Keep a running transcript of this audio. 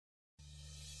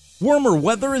Warmer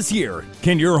weather is here.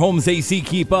 Can your home's AC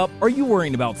keep up? Are you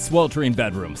worrying about sweltering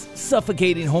bedrooms,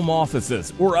 suffocating home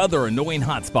offices, or other annoying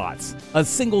hotspots? A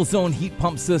single-zone heat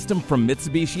pump system from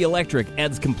Mitsubishi Electric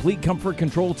adds complete comfort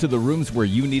control to the rooms where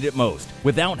you need it most,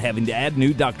 without having to add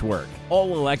new ductwork.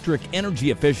 All electric,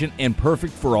 energy efficient, and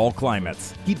perfect for all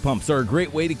climates. Heat pumps are a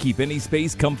great way to keep any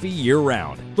space comfy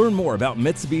year-round. Learn more about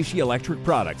Mitsubishi Electric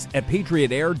products at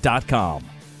patriotair.com.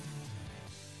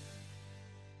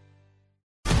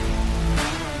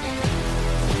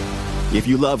 If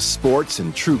you love sports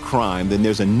and true crime, then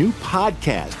there's a new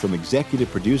podcast from executive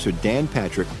producer Dan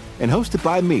Patrick and hosted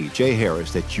by me, Jay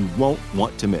Harris, that you won't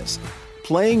want to miss.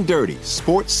 Playing Dirty: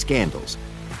 Sports Scandals.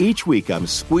 Each week, I'm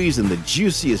squeezing the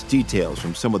juiciest details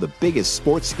from some of the biggest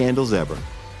sports scandals ever.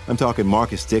 I'm talking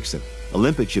Marcus Dixon,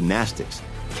 Olympic gymnastics,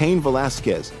 Cain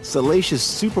Velasquez, salacious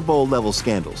Super Bowl-level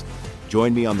scandals.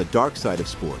 Join me on the dark side of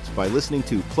sports by listening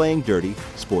to Playing Dirty: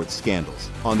 Sports Scandals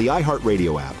on the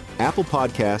iHeartRadio app, Apple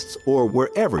Podcasts, or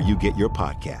wherever you get your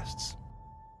podcasts.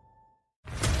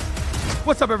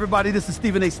 What's up, everybody? This is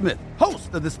Stephen A. Smith,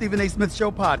 host of the Stephen A. Smith Show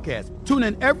podcast. Tune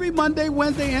in every Monday,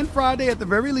 Wednesday, and Friday at the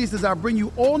very least as I bring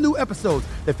you all new episodes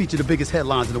that feature the biggest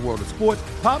headlines in the world of sports,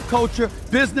 pop culture,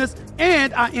 business,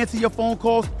 and I answer your phone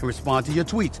calls and respond to your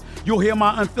tweets. You'll hear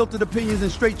my unfiltered opinions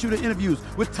and straight-shooter interviews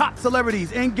with top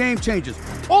celebrities and game changers.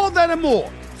 All that and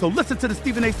more. So listen to the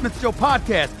Stephen A. Smith Show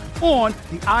podcast on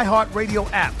the iHeartRadio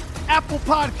app, Apple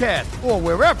Podcasts, or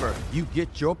wherever you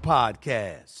get your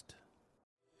podcast.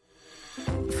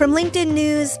 From LinkedIn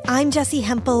News, I'm Jessie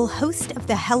Hempel, host of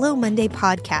the Hello Monday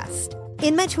podcast.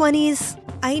 In my 20s,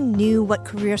 I knew what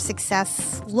career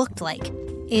success looked like.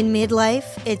 In midlife,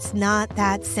 it's not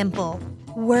that simple.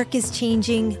 Work is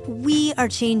changing, we are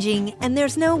changing, and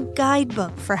there's no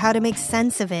guidebook for how to make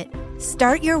sense of it.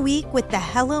 Start your week with the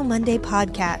Hello Monday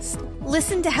podcast.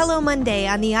 Listen to Hello Monday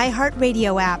on the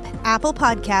iHeartRadio app, Apple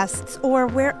Podcasts, or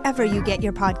wherever you get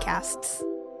your podcasts.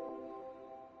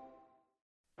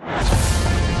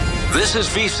 This is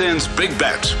VSiN's Big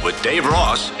Bets with Dave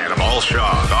Ross and Amal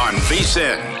Shah on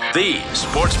VSiN, the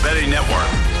sports betting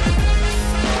network.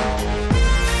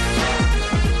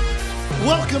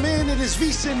 Welcome in. It is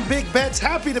VSiN Big Bets.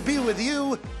 Happy to be with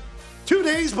you 2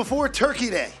 days before Turkey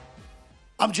Day.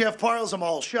 I'm Jeff Parles. I'm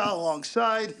Amal Shah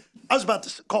alongside. I was about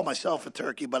to call myself a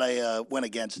turkey, but I went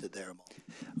against it there, Amal.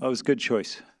 That was a good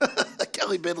choice.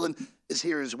 Kelly Bidlin is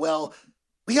here as well.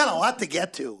 We got a lot to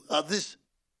get to. This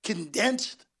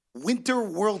condensed Winter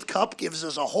World Cup gives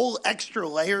us a whole extra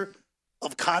layer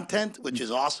of content, which is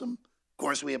awesome. Of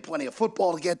course, we have plenty of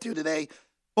football to get to today.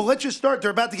 But let's just start.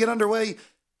 They're about to get underway.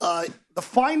 The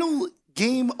final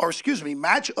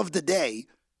match of the day,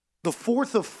 the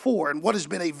fourth of four, and what has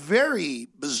been a very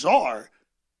bizarre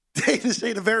day, to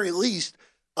say the very least,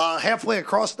 halfway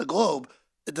across the globe.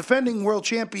 The defending world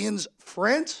champions,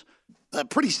 France, a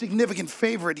pretty significant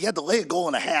favorite. He had to lay a goal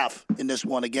and a half in this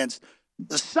one against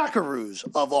the Socceroos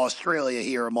of Australia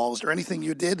here, Amal. Is there anything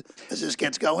you did as this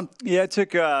gets going? Yeah, it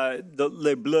took the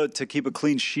Les Bleus to keep a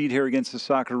clean sheet here against the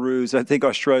Socceroos. I think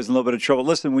Australia's in a little bit of trouble.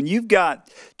 Listen, when you've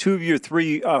got two of your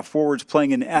three forwards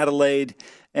playing in Adelaide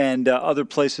and other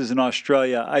places in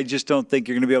Australia, I just don't think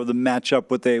you're going to be able to match up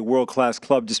with a world-class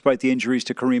club despite the injuries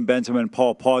to Karim Benzema and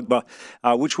Paul Pogba,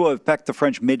 which will affect the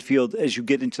French midfield as you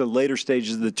get into the later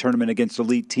stages of the tournament against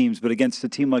elite teams. But against a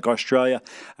team like Australia,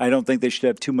 I don't think they should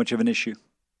have too much of an issue.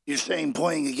 You're saying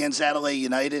playing against Adelaide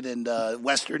United and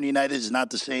Western United is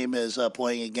not the same as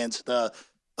playing against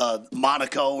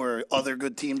Monaco or other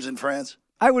good teams in France?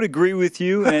 I would agree with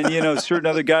you. And, certain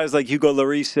other guys like Hugo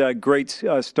Lloris, great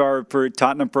star for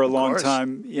Tottenham for a long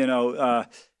time. You're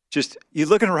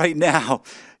looking right now,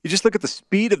 you just look at the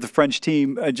speed of the French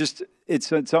team.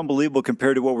 It's unbelievable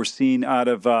compared to what we're seeing out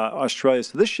of Australia.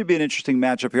 So this should be an interesting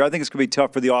matchup here. I think it's going to be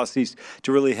tough for the Aussies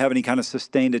to really have any kind of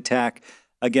sustained attack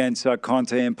against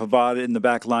Conte and Pavard in the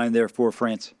back line there for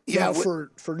France. Yeah,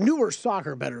 for newer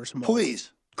soccer bettors,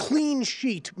 please. Clean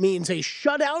sheet means a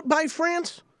shutout by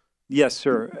France? Yes,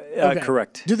 sir. Okay.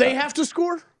 Correct. Do they have to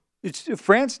score?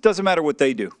 France doesn't matter what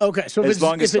they do. Okay, so as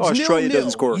long as Australia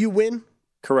doesn't score, you win?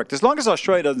 Correct. As long as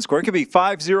Australia doesn't score, it could be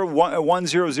 5-0, 1-0,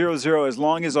 0-0. As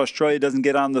long as Australia doesn't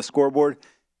get on the scoreboard,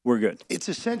 we're good. It's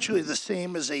essentially the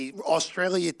same as a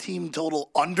Australia team total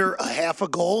under a half a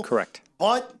goal. Correct.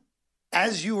 But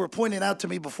as you were pointing out to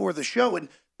me before the show, and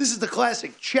this is the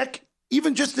classic, check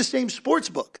even just the same sports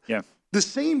book. Yeah. The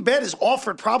same bet is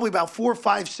offered probably about 4,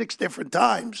 5, 6 different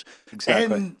times.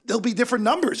 Exactly. And there'll be different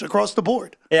numbers across the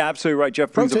board. Yeah, absolutely right.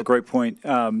 Jeff brings up a great point.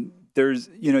 There's,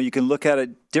 you can look at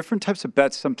it, different types of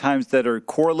bets sometimes that are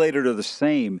correlated or the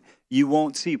same. You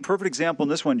won't see. Perfect example in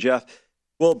this one, Jeff.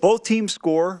 Well, both teams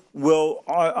score. Will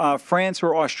France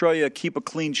or Australia keep a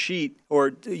clean sheet or,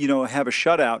 have a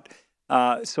shutout?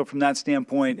 So from that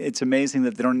standpoint, it's amazing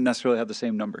that they don't necessarily have the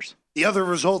same numbers. The other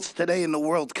results today in the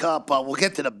World Cup, we'll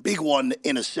get to the big one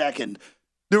in a second.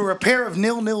 There were a pair of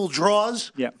 0-0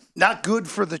 draws. Yeah. Not good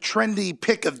for the trendy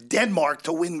pick of Denmark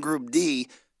to win Group D.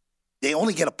 They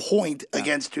only get a point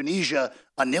against Tunisia,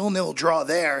 a 0-0 draw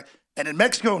there. And in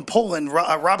Mexico and Poland,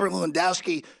 Robert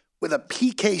Lewandowski with a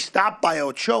PK stop by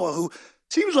Ochoa, who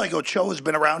seems like Ochoa's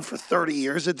been around for 30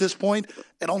 years at this point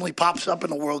and only pops up in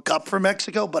the World Cup for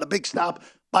Mexico, but a big stop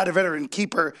by the veteran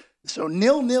keeper. So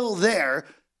 0-0 there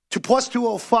to plus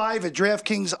 205 at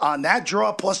DraftKings on that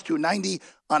draw, plus 290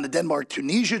 on the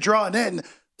Denmark-Tunisia draw. And then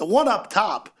the one up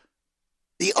top,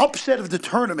 the upset of the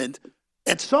tournament.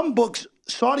 At some books,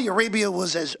 Saudi Arabia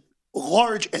was as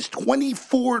large as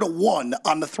 24-1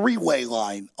 on the three-way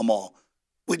line, Amal,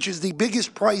 which is the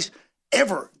biggest price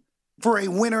ever for a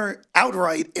winner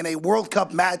outright in a World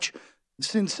Cup match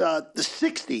since the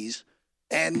 60s.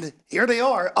 And here they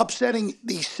are, upsetting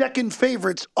the second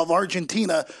favorites of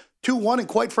Argentina 2-1. And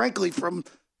quite frankly, from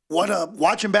what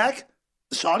watching back,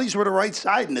 the Saudis were the right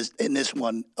side in this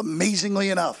one, amazingly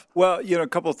enough. Well, a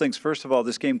couple of things. First of all,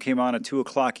 this game came on at 2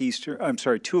 o'clock Eastern. I'm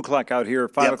sorry, 2 o'clock out here,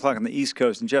 5 o'clock on the East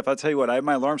Coast. And, Jeff, I'll tell you what, I had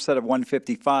my alarm set at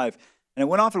 1:55, and it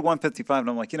went off at 1:55, and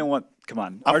I'm like, you know what? Come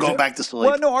on. I'm going back to sleep.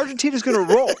 Well, no, Argentina's going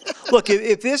to roll. Look,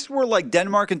 if this were like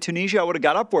Denmark and Tunisia, I would have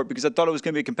got up for it because I thought it was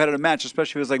going to be a competitive match,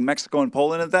 especially if it was like Mexico and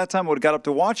Poland at that time. I would have got up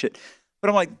to watch it. But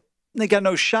I'm like, they got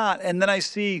no shot. And then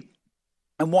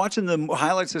I'm watching the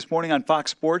highlights this morning on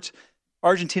Fox Sports.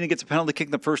 Argentina gets a penalty kick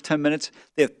in the first 10 minutes.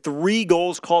 They have 3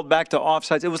 goals called back to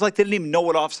offsides. It was like they didn't even know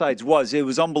what offsides was. It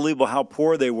was unbelievable how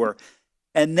poor they were.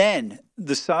 And then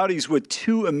the Saudis with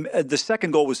 2, the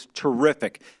second goal was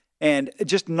terrific. And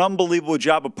just an unbelievable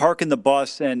job of parking the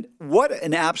bus. And what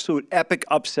an absolute epic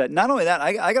upset. Not only that,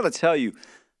 I got to tell you,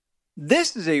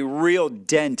 this is a real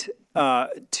dent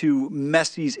to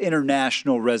Messi's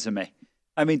international resume.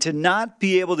 I mean, to not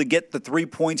be able to get the 3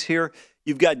 points here.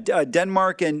 You've got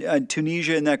Denmark and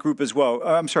Tunisia in that group as well.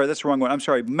 I'm sorry, that's the wrong one. I'm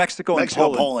sorry, Mexico and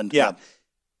Poland. Yeah.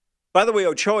 By the way,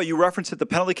 Ochoa, you referenced that the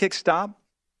penalty kick stop.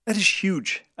 That is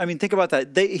huge. I mean, think about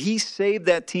that. He saved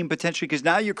that team potentially because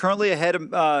now you're currently ahead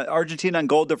of Argentina on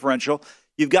goal differential.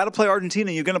 You've got to play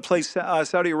Argentina. You're going to play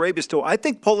Saudi Arabia still. I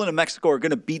think Poland and Mexico are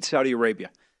going to beat Saudi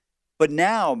Arabia. But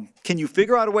now, can you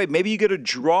figure out a way? Maybe you get a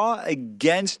draw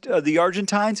against the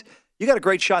Argentines. You got a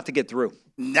great shot to get through.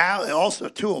 Now, also,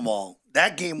 to them all,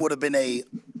 that game would have been a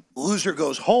loser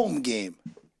goes home game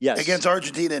against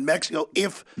Argentina and Mexico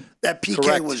if that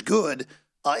PK was good.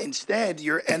 Instead,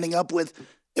 you're ending up with,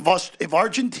 if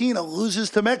Argentina loses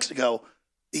to Mexico,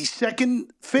 the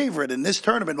second favorite in this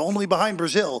tournament, only behind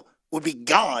Brazil, would be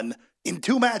gone in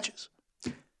 2 matches,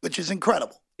 which is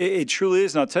incredible. It truly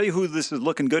is. And I'll tell you who this is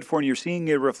looking good for, and you're seeing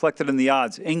it reflected in the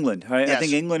odds. England. Yes. I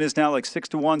think England is now like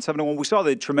 6-1, 7-1. We saw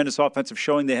the tremendous offensive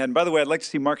showing they had. And by the way, I'd like to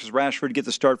see Marcus Rashford get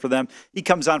the start for them. He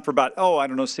comes on for about,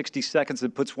 60 seconds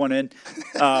and puts one in.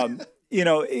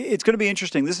 It's going to be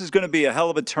interesting. This is going to be a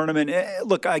hell of a tournament.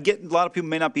 Look, I get a lot of people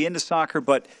may not be into soccer,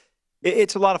 but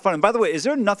it's a lot of fun. And by the way, is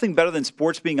there nothing better than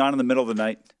sports being on in the middle of the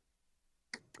night?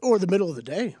 Or the middle of the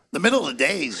day. The middle of the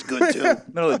day is good, too.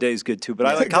 Middle of the day is good, too. But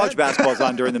I like college basketball's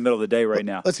on during the middle of the day right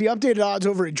now. Let's see updated odds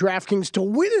over at DraftKings to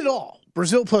win it all.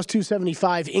 Brazil plus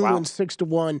 275, England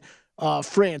 6-1,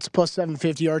 France plus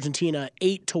 750, Argentina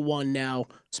 8-1 now,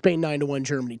 Spain 9-1,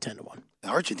 Germany 10-1.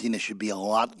 Argentina should be a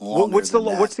lot longer. What's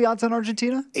the odds on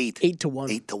Argentina?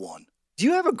 8-1. 8-1. Do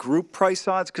you have a group price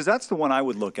odds? Because that's the one I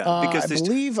would look at. Because I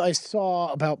believe I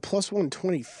saw about plus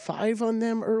 125 on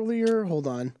them earlier. Hold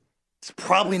on. It's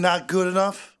probably not good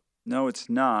enough. No, it's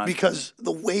not. Because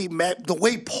the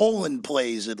way Poland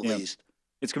plays, at least.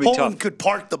 It's going to be tough. Poland could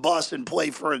park the bus and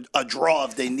play for a draw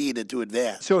if they needed to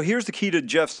advance. So here's the key to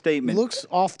Jeff's statement. Looks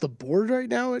off the board right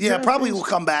now. Probably will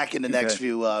come back in the next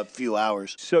few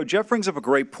hours. So Jeff brings up a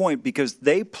great point because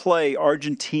they play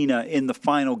Argentina in the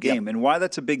final game. And why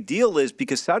that's a big deal is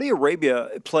because Saudi Arabia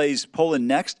plays Poland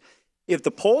next. If the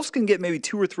Poles can get maybe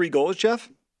 2 or 3 goals, Jeff,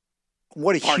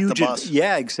 what a huge –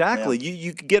 yeah, exactly. Yeah.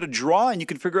 You could get a draw and you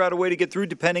can figure out a way to get through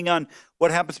depending on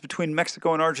what happens between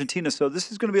Mexico and Argentina. So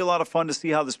this is going to be a lot of fun to see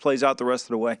how this plays out the rest of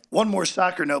the way. One more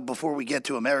soccer note before we get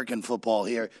to American football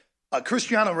here.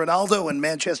 Cristiano Ronaldo and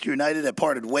Manchester United have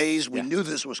parted ways. We knew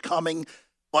this was coming.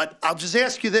 But I'll just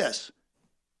ask you this.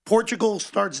 Portugal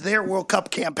starts their World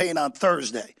Cup campaign on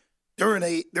Thursday. They're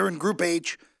in Group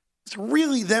H. It's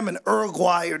really them and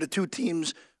Uruguay are the two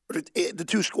teams – the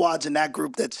 2 squads in that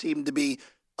group that seem to be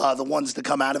the ones to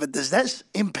come out of it. Does this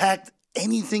impact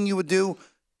anything you would do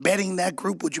betting that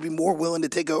group? Would you be more willing to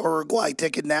take a Uruguay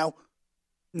ticket now?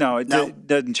 No, it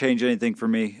doesn't change anything for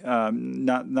me.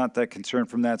 Not that concerned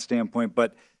from that standpoint.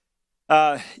 But,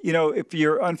 if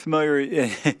you're unfamiliar,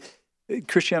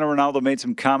 Cristiano Ronaldo made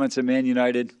some comments at Man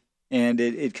United, and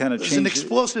it kind of changed. It was an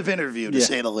explosive interview, to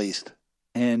say the least.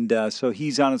 And so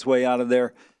he's on his way out of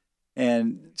there.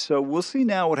 And so we'll see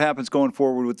now what happens going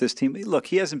forward with this team. Look,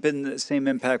 he hasn't been the same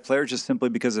impact player just simply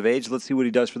because of age. Let's see what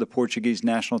he does for the Portuguese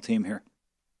national team here.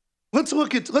 Let's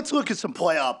look at some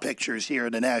playoff pictures here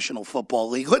in the National Football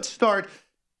League. Let's start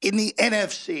in the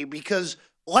NFC because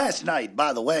last night,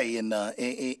 by the way,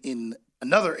 in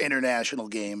another international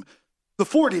game, the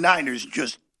 49ers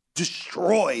just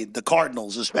destroyed the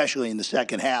Cardinals, especially in the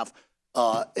second half,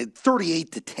 at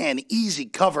 38-10, easy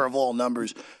cover of all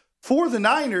numbers. For the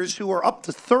Niners, who are up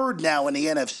to third now in the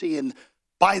NFC and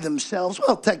by themselves,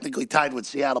 well, technically tied with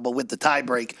Seattle, but with the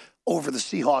tiebreak over the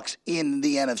Seahawks in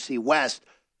the NFC West.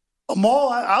 Amal,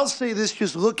 I'll say this,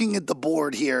 just looking at the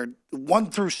board here,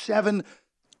 1 through 7,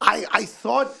 I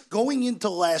thought going into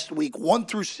last week, 1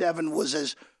 through 7 was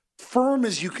as firm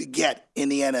as you could get in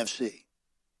the NFC.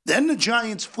 Then the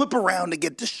Giants flip around to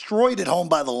get destroyed at home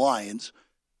by the Lions.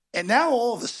 And now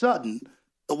all of a sudden,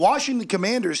 the Washington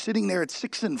Commanders sitting there at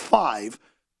 6-5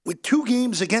 with 2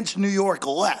 games against New York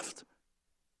left.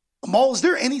 Amal, is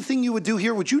there anything you would do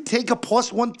here? Would you take a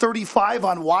plus 135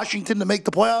 on Washington to make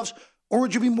the playoffs? Or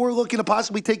would you be more looking to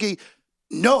possibly take a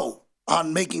no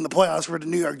on making the playoffs for the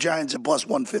New York Giants at plus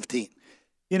 115?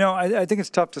 I think it's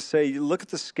tough to say. You look at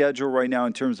the schedule right now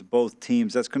in terms of both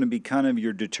teams. That's going to be kind of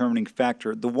your determining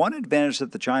factor. The one advantage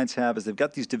that the Giants have is they've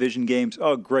got these division games.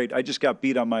 Oh, great. I just got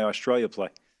beat on my Australia play.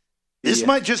 This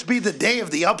might just be the day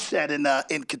of the upset in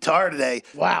Qatar today.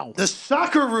 Wow. The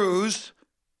Socceroos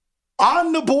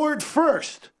on the board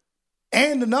first.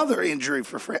 And another injury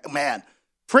for France. Man,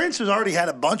 France has already had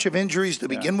a bunch of injuries to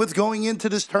begin with going into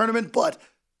this tournament, but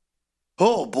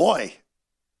oh boy.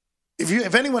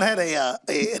 If anyone had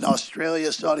an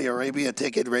Australia, Saudi Arabia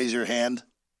ticket, raise your hand.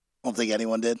 I don't think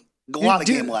anyone did. A lot of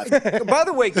game left. By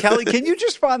the way, Kelly, can you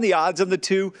just find the odds on the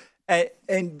two?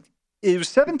 And it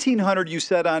was 1,700 you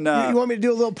said on. You want me to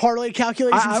do a little parlay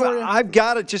calculation for you? I've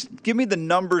got it. Just give me the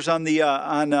numbers on the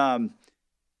on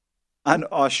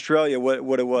Australia.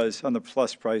 What it was on the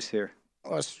plus price here.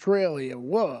 Australia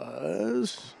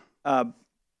was.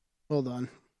 Hold on.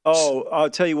 Oh, I'll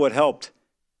tell you what helped.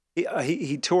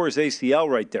 He tore his ACL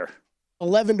right there.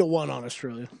 11-1 on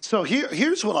Australia. So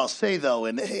here's what I'll say, though,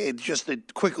 and just to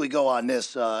quickly go on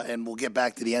this, and we'll get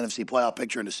back to the NFC playoff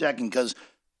picture in a second, because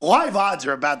live odds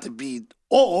are about to be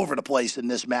all over the place in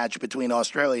this match between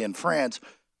Australia and France,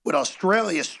 with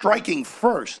Australia striking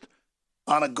first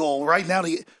on a goal. Right now,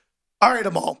 all right,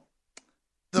 Amal,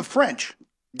 the French,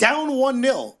 down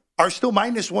 1-0, are still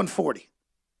minus 140.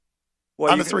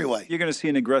 On the three-way. You're going to see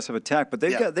an aggressive attack, but they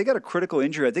got a critical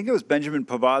injury. I think it was Benjamin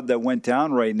Pavard that went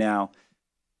down right now.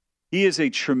 He is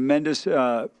a tremendous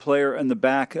player in the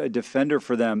back, a defender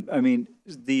for them. I mean,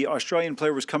 the Australian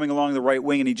player was coming along the right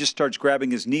wing, and he just starts grabbing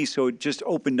his knee, so it just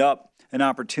opened up an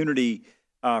opportunity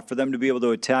for them to be able to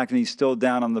attack, and he's still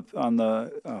down on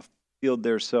the field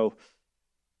there. So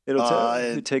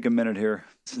it'll take a minute here.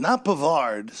 It's not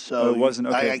Pavard, so it wasn't.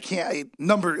 Okay. I can't.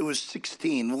 It was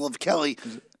 16. We'll have Kelly.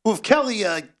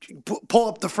 Pull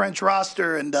up the French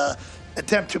roster and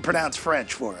attempt to pronounce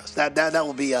French for us. That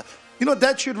will be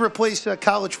that should replace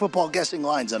college football guessing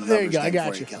lines on the numbers. There you go. I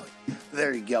got you, Kelly.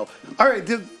 There you go. All right,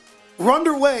 we're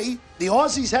underway. The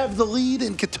Aussies have the lead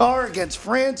in Qatar against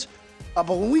France. But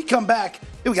when we come back,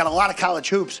 we got a lot of college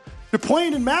hoops. They're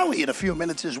playing in Maui in a few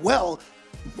minutes as well.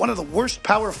 One of the worst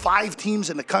Power 5 teams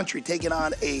in the country taking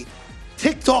on a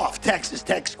ticked-off Texas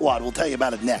Tech squad. We'll tell you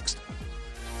about it next.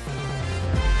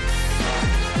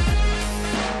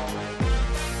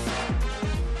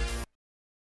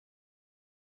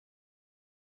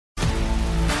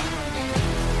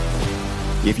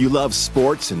 If you love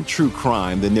sports and true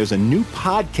crime, then there's a new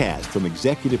podcast from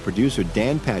executive producer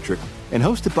Dan Patrick and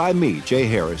hosted by me, Jay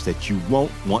Harris, that you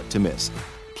won't want to miss.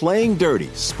 Playing Dirty: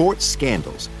 Sports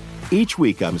Scandals. Each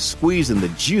week, I'm squeezing the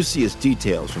juiciest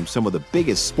details from some of the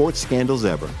biggest sports scandals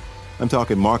ever. I'm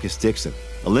talking Marcus Dixon,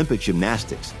 Olympic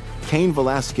gymnastics, Cain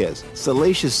Velasquez,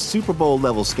 salacious Super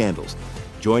Bowl-level scandals.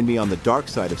 Join me on the dark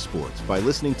side of sports by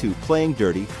listening to Playing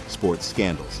Dirty: Sports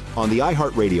Scandals on the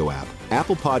iHeartRadio app,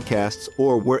 Apple Podcasts,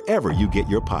 or wherever you get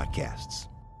your podcasts.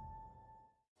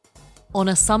 On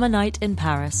a summer night in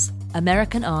Paris,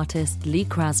 American artist Lee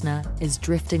Krasner is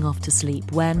drifting off to sleep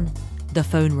when the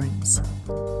phone rings.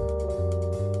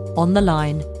 On the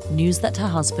line, news that her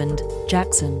husband,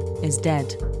 Jackson, is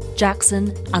dead.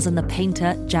 Jackson, as in the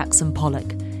painter Jackson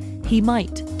Pollock. He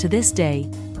might, to this day,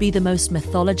 be the most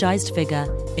mythologized figure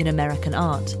in American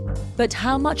art. But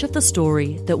how much of the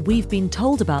story that we've been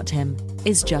told about him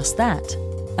is just that,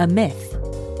 a myth?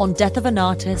 On Death of an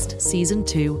Artist, Season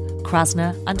 2,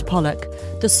 Krasner and Pollock,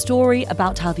 the story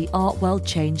about how the art world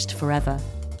changed forever,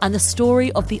 and the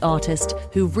story of the artist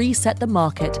who reset the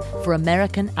market for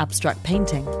American abstract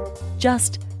painting.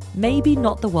 Just maybe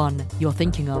not the one you're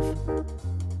thinking of.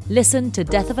 Listen to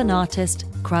Death of an Artist,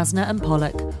 Krasner and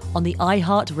Pollock on the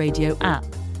iHeartRadio app,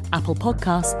 Apple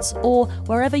Podcasts, or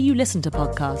wherever you listen to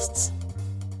podcasts.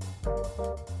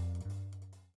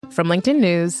 From LinkedIn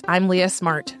News, I'm Leah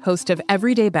Smart, host of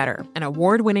Everyday Better, an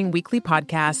award-winning weekly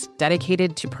podcast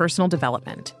dedicated to personal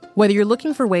development. Whether you're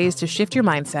looking for ways to shift your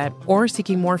mindset or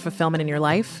seeking more fulfillment in your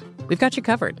life, we've got you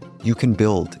covered. You can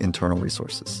build internal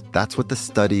resources. That's what the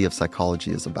study of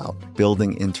psychology is about,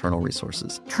 building internal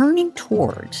resources. Turning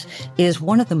towards is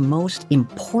one of the most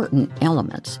important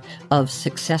elements of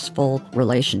successful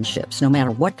relationships, no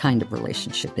matter what kind of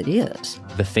relationship it is.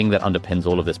 The thing that underpins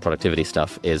all of this productivity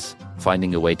stuff is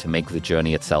finding a way to make the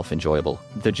journey itself enjoyable.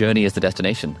 The journey is the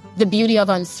destination. The beauty of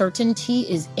uncertainty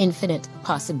is infinite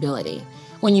possibility.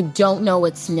 When you don't know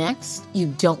what's next, you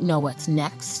don't know what's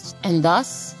next. And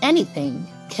thus, anything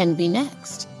can be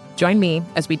next. Join me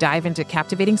as we dive into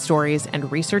captivating stories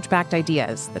and research-backed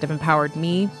ideas that have empowered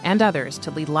me and others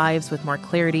to lead lives with more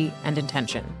clarity and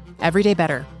intention. Everyday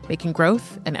Better, making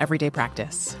growth an everyday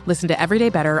practice. Listen to Everyday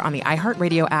Better on the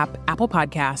iHeartRadio app, Apple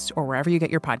Podcasts, or wherever you get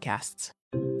your podcasts.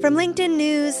 From LinkedIn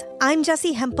News, I'm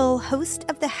Jessie Hempel, host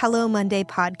of the Hello Monday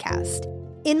podcast.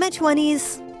 In my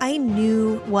 20s, I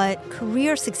knew what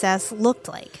career success looked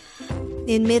like.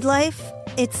 In midlife,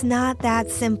 it's not that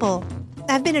simple.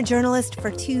 I've been a journalist for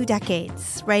 2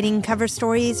 decades, writing cover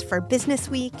stories for Business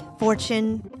Week,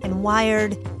 Fortune, and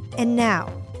Wired. And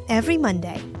now, every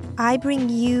Monday, I bring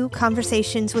you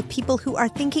conversations with people who are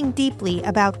thinking deeply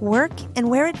about work and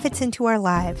where it fits into our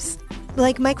lives.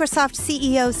 Like Microsoft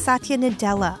CEO Satya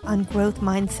Nadella on growth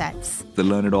mindsets. The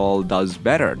learn-it-all does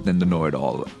better than the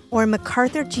know-it-all. Or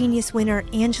MacArthur Genius winner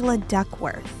Angela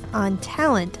Duckworth on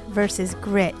talent versus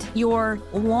grit. Your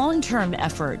long-term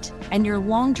effort and your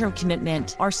long-term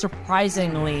commitment are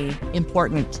surprisingly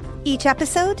important. Each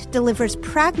episode delivers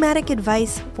pragmatic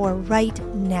advice for right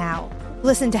now.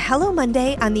 Listen to Hello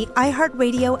Monday on the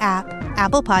iHeartRadio app,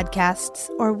 Apple Podcasts,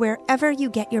 or wherever you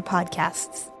get your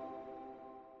podcasts.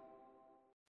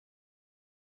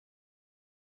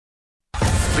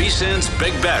 VSiN's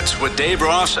Big Bets with Dave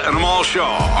Ross and Amal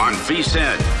Shaw on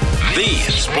VSiN, the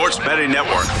sports betting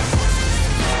network.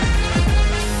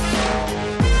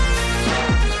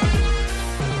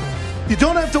 You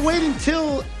don't have to wait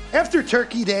until after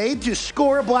Turkey Day to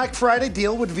score a Black Friday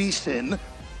deal with VSiN.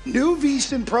 New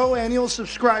VSiN Pro annual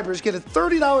subscribers get a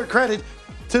 $30 credit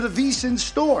to the VSiN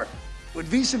store.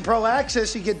 With VSiN Pro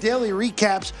Access, you get daily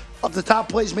recaps of the top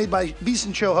plays made by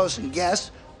VSiN show hosts and guests,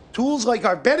 tools like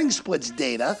our betting splits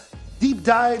data, deep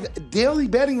dive daily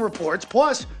betting reports,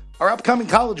 plus our upcoming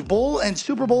College Bowl and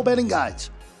Super Bowl betting guides.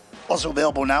 Also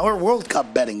available now, our World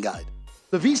Cup betting guide.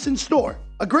 The VSiN store,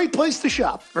 a great place to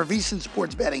shop for VSiN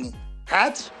sports betting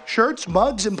hats, shirts,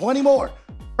 mugs, and plenty more.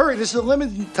 Hurry, this is a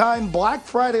limited time Black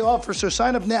Friday offer, so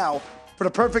sign up now for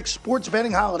the perfect sports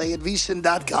betting holiday at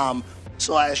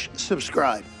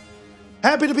vsin.com/subscribe.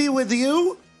 Happy to be with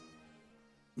you.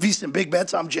 VSiN Big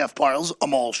Bets, I'm Jeff Parles.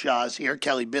 Amal Shah is here.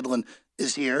 Kelly Bidlin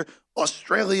is here.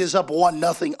 Australia is up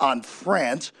 1-0 on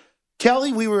France.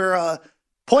 Kelly, we were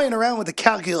playing around with the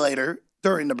calculator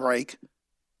during the break.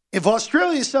 If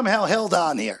Australia somehow held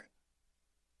on here,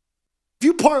 if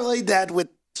you parlayed that with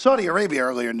Saudi Arabia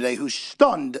earlier today, who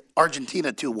stunned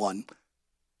Argentina 2-1,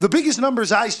 the biggest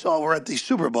numbers I saw were at the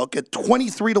Superbook at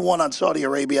 23-1 on Saudi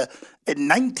Arabia and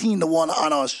 19-1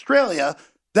 on Australia.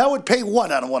 That would pay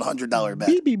what on a $100 bet?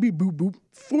 Beep, beep, beep, boop, boop.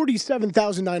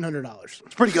 $47,900.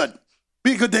 It's pretty good.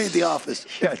 Be a good day at the office.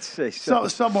 Yeah, I'd say so.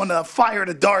 Someone fired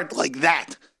a dart like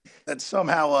that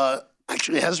somehow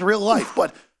actually has real life.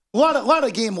 But a lot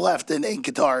of game left in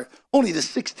Qatar. Only the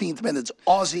 16th minutes.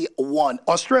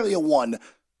 Australia 1,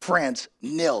 France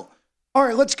 0. All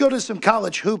right, let's go to some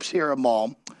college hoops here,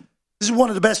 Amal. This is one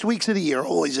of the best weeks of the year,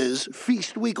 always is.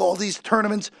 Feast week, all these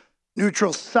tournaments,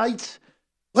 neutral sites.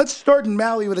 Let's start in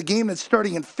Maui with a game that's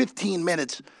starting in 15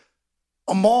 minutes.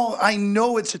 Amal, I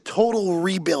know it's a total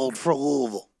rebuild for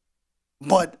Louisville,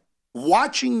 but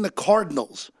watching the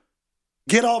Cardinals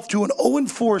get off to an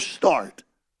 0-4 start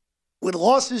with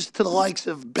losses to the likes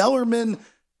of Bellarmine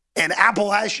and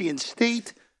Appalachian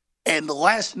State, and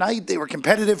last night they were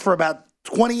competitive for about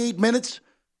 28 minutes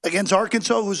against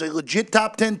Arkansas, who's a legit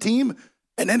top 10 team,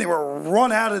 and then they were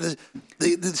run out of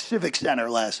the Civic Center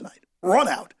last night. Run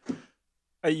out.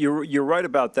 You're right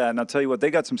about that, and I'll tell you what,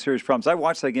 they got some serious problems. I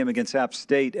watched that game against App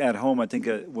State at home. I think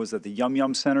it was at the Yum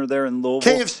Yum Center there in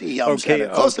Louisville. KFC Yum Center.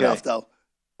 Close enough, though.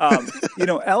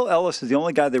 El Ellis is the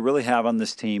only guy they really have on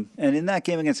this team. And in that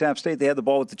game against App State, they had the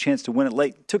ball with the chance to win it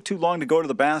late. It took too long to go to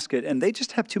the basket, and they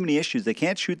just have too many issues. They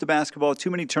can't shoot the basketball, too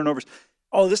many turnovers.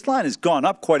 Oh, this line has gone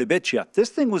up quite a bit, Jeff. This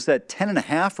thing was at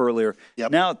 10.5 earlier.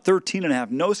 Yep. Now at 13.5.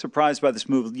 No surprise by this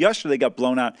move. Yesterday they got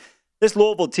blown out. This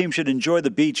Louisville team should enjoy the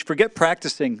beach. Forget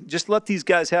practicing. Just let these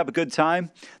guys have a good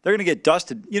time. They're going to get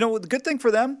dusted. You know, the good thing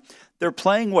for them, they're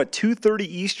playing, 2:30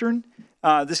 Eastern?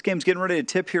 This game's getting ready to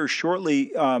tip here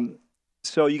shortly.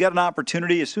 So you got an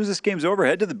opportunity. As soon as this game's over,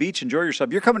 head to the beach, enjoy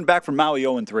yourself. You're coming back from Maui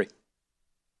 0-3.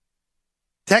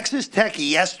 Texas Tech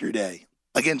yesterday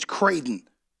against Creighton.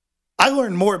 I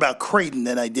learned more about Creighton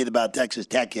than I did about Texas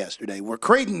Tech yesterday, where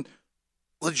Creighton,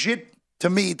 legit, to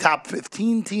me, top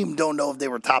 15 team. Don't know if they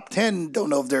were top 10.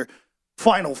 Don't know if they're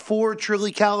Final Four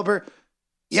truly caliber.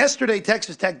 Yesterday,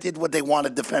 Texas Tech did what they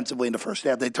wanted defensively in the first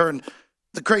half. They turned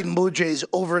the Creighton Blue Jays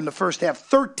over in the first half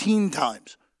 13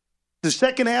 times. The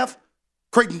second half,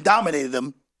 Creighton dominated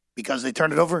them because they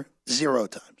turned it over 0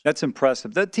 times. That's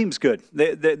impressive. That team's good.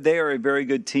 They are a very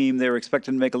good team. They were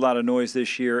expecting to make a lot of noise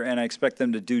this year, and I expect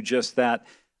them to do just that.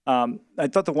 I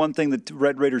thought the one thing that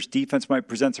Red Raiders defense might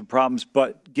present some problems,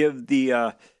 but give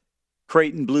the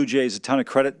Creighton Blue Jays a ton of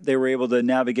credit. They were able to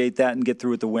navigate that and get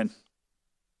through with the win.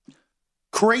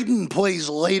 Creighton plays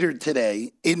later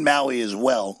today in Maui as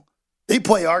well. They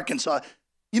play Arkansas.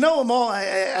 You know, Amal,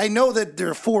 I know that there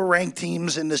are 4 ranked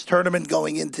teams in this tournament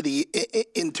going into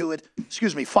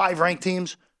it. 5 ranked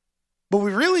teams. But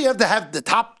we really have to have the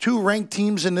top 2 ranked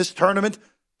teams in this tournament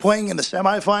playing in the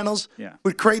semifinals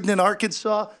with Creighton and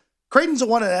Arkansas. Creighton's a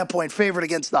 1.5-point favorite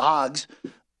against the Hogs.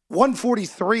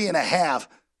 143.5.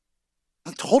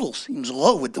 The total seems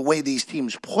low with the way these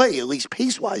teams play, at least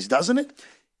pace-wise, doesn't it?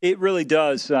 It really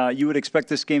does. You would expect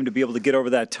this game to be able to get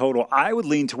over that total. I would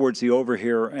lean towards the over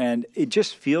here, and it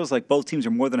just feels like both teams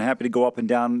are more than happy to go up and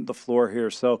down the floor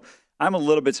here. So I'm a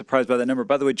little bit surprised by that number.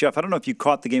 By the way, Jeff, I don't know if you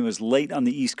caught the game. It was late on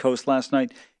the East Coast last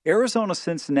night.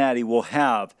 Arizona-Cincinnati will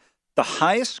have the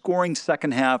highest scoring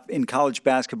second half in college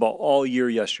basketball all year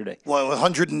yesterday. Well,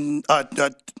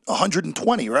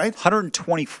 120, right?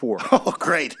 124. Oh,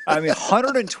 great.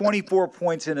 124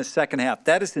 points in a second half.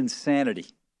 That is insanity.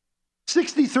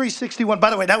 63-61. By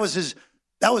the way, that was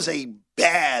a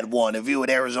bad one. If you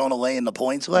had Arizona laying the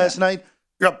points last night,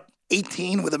 you're up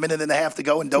 18 with a minute and a half to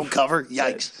go and don't cover.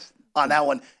 Yikes on that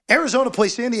one. Arizona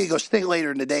plays San Diego State later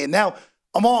in the day. And now,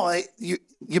 Amal, you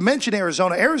mentioned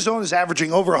Arizona. Arizona's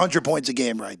averaging over 100 points a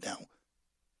game right now.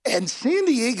 And San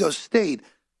Diego State,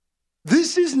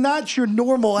 this is not your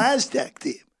normal Aztec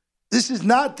team. This is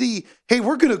not the, hey,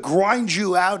 we're going to grind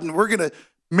you out and we're going to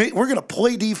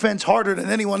play defense harder than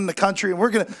anyone in the country, and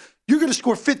you're going to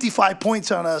score 55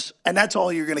 points on us, and that's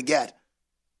all you're going to get.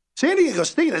 San Diego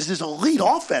State has this elite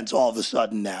offense all of a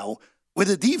sudden now with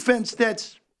a defense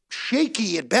that's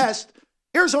shaky at best.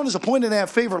 Arizona's a 1.5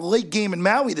 favorite late game in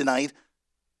Maui tonight.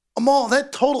 Amal,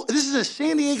 that total, this is a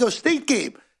San Diego State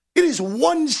game. It is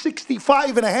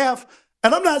 165.5,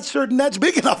 and I'm not certain that's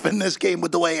big enough in this game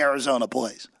with the way Arizona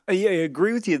plays. Yeah, I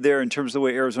agree with you there in terms of the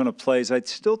way Arizona plays. I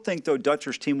still think, though,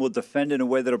 Dutcher's team will defend in a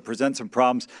way that will present some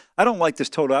problems. I don't like this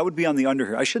total. I would be on the under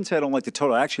here. I shouldn't say I don't like the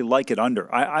total. I actually like it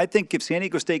under. I think if San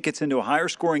Diego State gets into a higher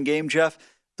scoring game, Jeff,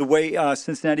 the way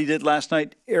Cincinnati did last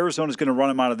night, Arizona's going to run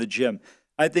them out of the gym.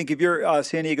 I think if you're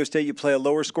San Diego State, you play a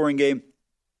lower scoring game.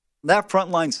 That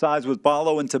front line size with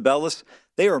Ballo and Tabellis,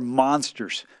 they are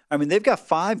monsters. I mean, they've got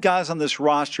 5 guys on this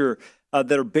roster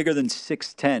that are bigger than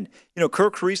 6'10". You know,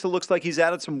 Kirk Carissa looks like he's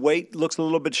added some weight, looks a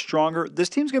little bit stronger. This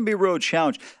team's going to be a real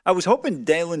challenge. I was hoping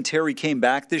Dalen Terry came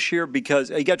back this year because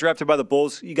he got drafted by the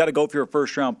Bulls. You got to go for your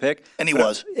first-round pick. And he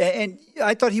was. And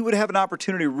I thought he would have an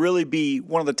opportunity to really be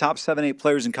one of the top 7-8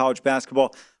 players in college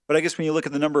basketball. But I guess when you look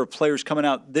at the number of players coming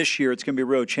out this year, it's going to be a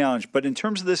real challenge. But in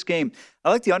terms of this game,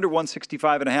 I like the under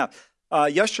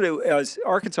 165.5. Yesterday,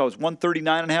 Arkansas was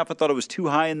 139.5. I thought it was too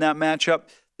high in that matchup.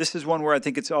 This is one where I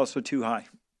think it's also too high.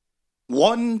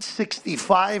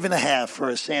 165.5 for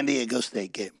a San Diego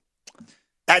State game.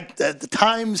 The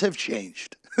times have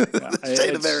changed, to say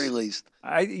the very least.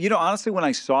 Honestly, when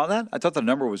I saw that, I thought the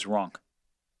number was wrong.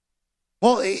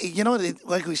 Well,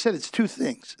 like we said, it's two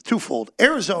things. It's twofold.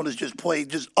 Arizona's just played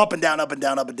just up and down, up and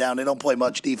down, up and down. They don't play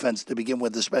much defense to begin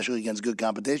with, especially against good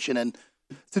competition. And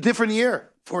it's a different year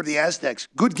for the Aztecs.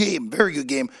 Good game, very good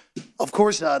game. Of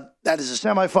course, that is a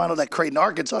semifinal. That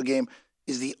Creighton-Arkansas game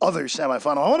is the other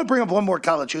semifinal. I want to bring up one more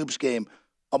college hoops game,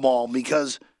 Amal,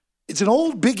 because it's an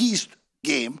old Big East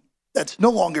game that's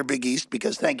no longer Big East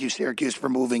because thank you, Syracuse, for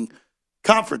moving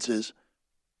conferences.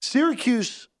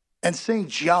 Syracuse and St.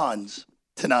 John's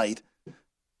tonight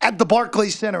at the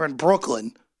Barclays Center in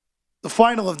Brooklyn, the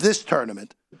final of this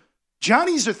tournament.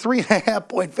 Johnnies are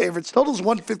 3.5-point favorites. Total's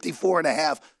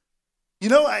 154.5. You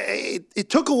know, it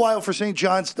took a while for St.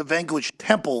 John's to vanquish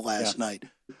Temple last night.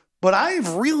 But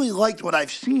I've really liked what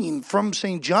I've seen from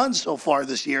St. John's so far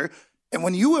this year. And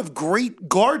when you have great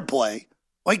guard play,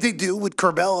 like they do with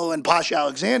Curbelo and Posh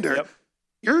Alexander,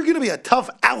 you're going to be a tough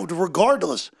out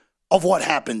regardless of what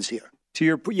happens here. To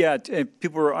your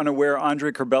people are unaware,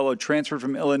 Andre Curbelo transferred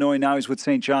from Illinois. Now he's with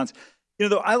St. John's. You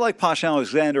know, though, I like Posh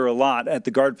Alexander a lot at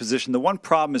the guard position. The one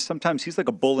problem is sometimes he's like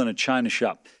a bull in a china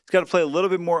shop. He's got to play a little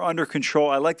bit more under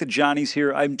control. I like the Johnnies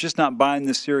here. I'm just not buying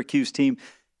this Syracuse team.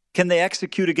 Can they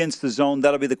execute against the zone?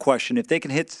 That'll be the question. If they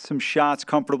can hit some shots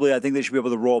comfortably, I think they should be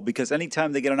able to roll because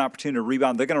anytime they get an opportunity to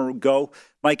rebound, they're going to go.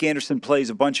 Mike Anderson plays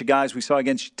a bunch of guys. We saw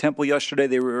against Temple yesterday.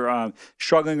 They were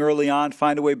struggling early on,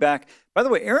 find a way back. By the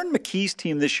way, Aaron McKee's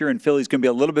team this year in Philly is going to be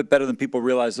a little bit better than people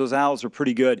realize. Those Owls are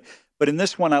pretty good. But in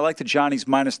this one, I like the Johnnies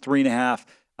minus 3.5.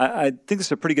 I think this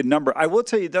is a pretty good number. I will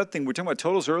tell you the other thing. We were talking about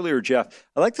totals earlier, Jeff.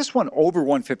 I like this one over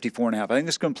 154.5. I think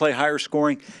this is going to play higher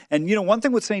scoring. And, you know, one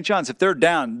thing with St. John's, if they're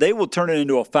down, they will turn it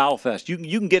into a foul fest. You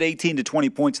can get 18 to 20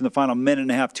 points in the final minute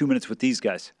and a half, 2 minutes with these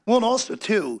guys. Well, and also,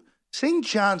 too, St.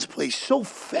 John's plays so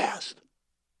fast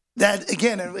that,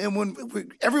 again, and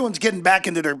when everyone's getting back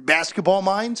into their basketball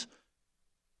minds,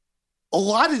 a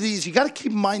lot of these, you got to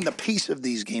keep in mind the pace of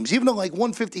these games. Even though, like,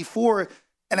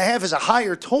 154.5 is a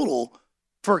higher total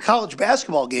for a college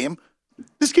basketball game,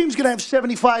 this game's going to have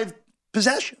 75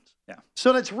 possessions. Yeah.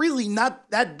 So that's really not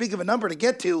that big of a number to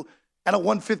get to at a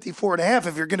 154.5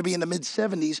 if you're going to be in the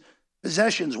mid-70s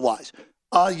possessions-wise.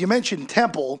 You mentioned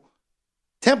Temple.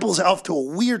 Temple's off to a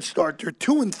weird start. They're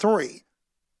 2-3,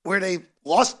 where they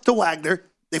lost to Wagner.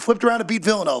 They flipped around to beat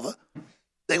Villanova.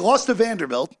 They lost to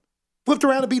Vanderbilt. Flipped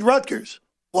around to beat Rutgers.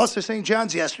 Lost to St.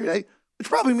 John's yesterday, which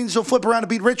probably means they'll flip around and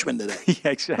beat Richmond today. Yeah,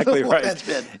 exactly right. That's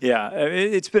been. Yeah,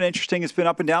 it's been interesting. It's been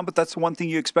up and down, but that's the one thing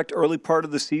you expect early part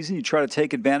of the season. You try to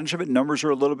take advantage of it. Numbers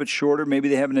are a little bit shorter. Maybe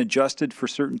they haven't adjusted for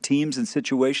certain teams and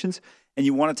situations, and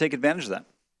you want to take advantage of that.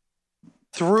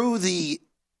 Through the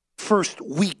first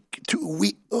week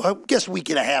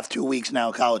and a half, 2 weeks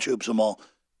now, college hoops them all.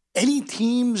 Any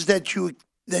teams that you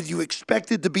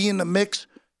expected to be in the mix,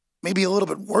 maybe a little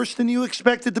bit worse than you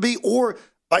expected to be, or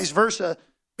vice versa,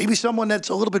 maybe someone that's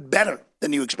a little bit better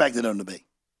than you expected them to be?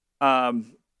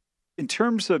 In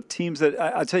terms of teams that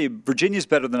I'll tell you, Virginia's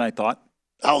better than I thought.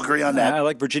 I'll agree on that. I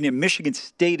like Virginia. Michigan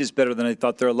State is better than I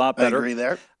thought. They're a lot better. I agree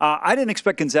there. I didn't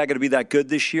expect Gonzaga to be that good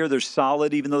this year. They're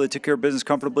solid, even though they took care of business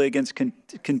comfortably against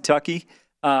Kentucky.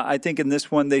 I think in this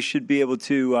one they should be able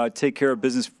to take care of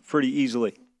business pretty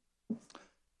easily.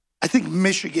 I think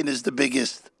Michigan is the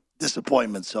biggest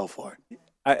disappointment so far.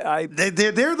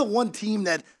 They're the one team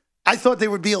that I thought they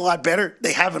would be a lot better.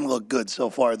 They haven't looked good so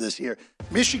far this year.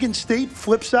 Michigan State,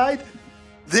 flip side,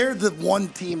 they're the one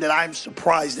team that I'm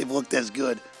surprised they've looked as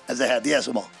good as they have. Yes,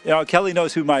 Amal. You know, Kelly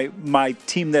knows who my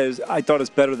team that is. I thought is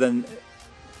better than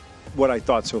what I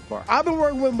thought so far. I've been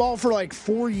working with Maul for like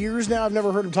 4 years now. I've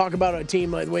never heard him talk about a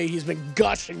team like the way he's been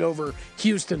gushing over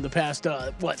Houston the past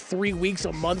 3 weeks,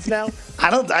 a month now.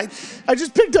 I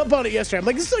just picked up on it yesterday. I'm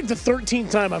like, this is like the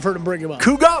 13th time I've heard him bring him up.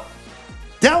 Cougar.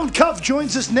 Dallin Cuff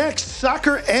joins us next.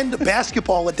 Soccer and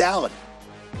basketball with Dallin.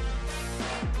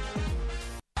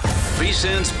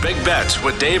 VSiN's Big Bets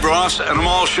with Dave Ross and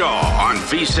Amal Shaw on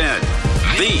VSiN,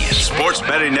 the sports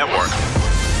betting network.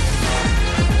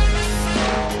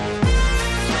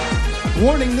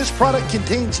 Warning, this product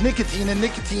contains nicotine, and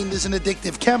nicotine is an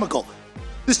addictive chemical.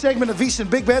 This segment of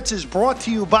VSiN Big Bets is brought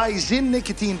to you by Zyn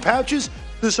Nicotine Pouches,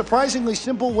 the surprisingly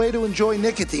simple way to enjoy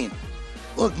nicotine.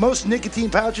 Look, most nicotine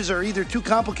pouches are either too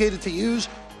complicated to use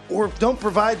or don't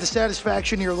provide the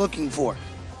satisfaction you're looking for.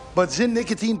 But Zyn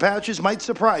Nicotine Pouches might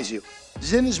surprise you.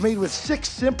 Zyn is made with 6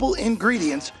 simple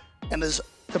ingredients and is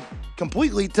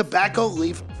completely tobacco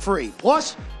leaf free.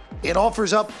 Plus, it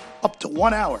offers up to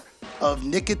 1 hour of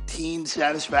nicotine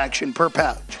satisfaction per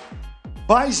pouch.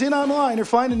 Buy Zyn online or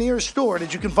find a nearest store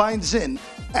that you can find Zyn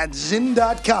at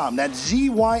Zyn.com. That's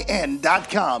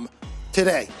ZYN.com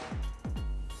today.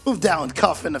 Move down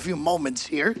Cuff in a few moments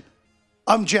here.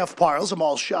 I'm Jeff Parles. I'm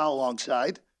all Shaw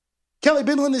alongside. Kelly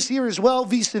Bindlin is here as well.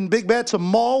 VSiN Big Bets.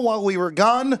 Amal while we were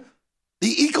gone.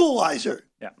 The equalizer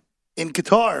in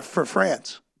Qatar for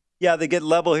France. Yeah, they get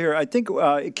level here. I think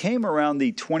it came around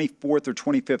the 24th or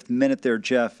 25th minute there,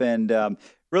 Jeff, and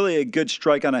really a good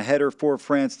strike on a header for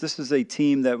France. This is a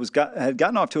team that had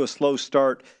gotten off to a slow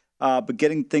start, but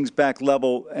getting things back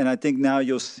level, and I think now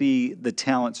you'll see the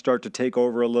talent start to take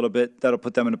over a little bit. That'll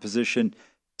put them in a position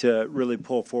to really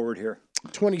pull forward here.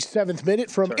 27th minute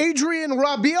from Adrian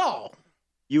Rabiot.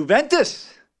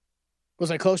 Juventus.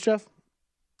 Was I close, Jeff?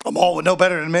 I'm all no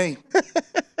better than me.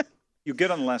 You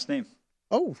good on the last name.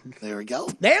 Oh, there we go.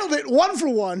 Nailed it. 1 for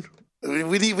 1.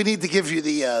 We need to give you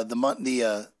the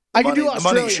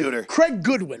money shooter. Craig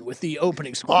Goodwin with the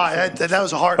opening score. Oh, that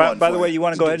was a hard one. By the way, you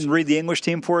want to go ahead and read the English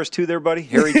team for us too there, buddy?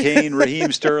 Harry Kane,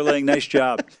 Raheem Sterling, nice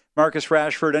job. Marcus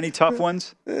Rashford, any tough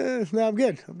ones? No, I'm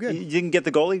good. You didn't get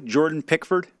the goalie? Jordan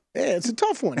Pickford? Yeah, it's a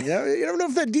tough one. You don't know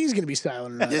if that D's going to be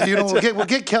silent or not. Yeah, we'll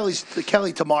get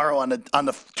Kelly tomorrow on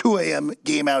the 2 a.m.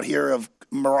 game out here of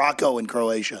Morocco and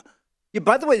Croatia. Yeah,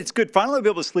 by the way, it's good. Finally, we'll be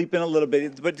able to sleep in a little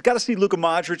bit. But got to see Luka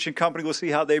Modric and company. We'll see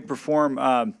how they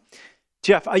perform.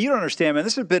 Jeff, you don't understand, man.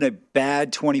 This has been a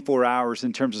bad 24 hours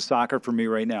in terms of soccer for me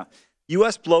right now.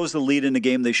 U.S. blows the lead in the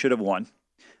game they should have won.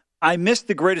 I missed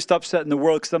the greatest upset in the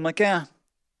world because I'm like, I'll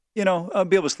be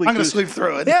able to sleep. I'm going to sleep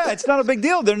through it. Yeah, it's not a big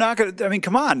deal. They're not going to. I mean,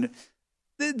 come on.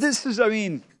 This is. I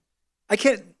mean, I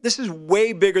can't. This is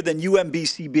way bigger than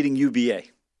UMBC beating UVA.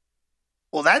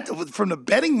 Well, that from the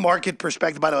betting market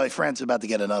perspective. By the way, France is about to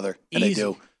get another, and they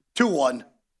do 2-1.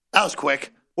 That was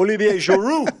quick. Olivier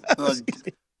Giroud.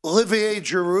 Olivier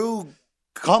Giroud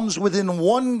comes within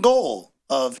 1 goal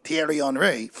of Thierry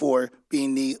Henry for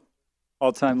being the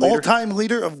all-time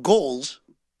leader of goals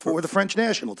for the French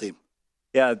national team.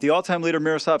 Yeah, the all-time leader,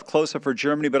 Miroslav Klose for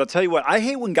Germany. But I'll tell you what, I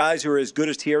hate when guys who are as good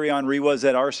as Thierry Henry was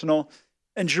at Arsenal,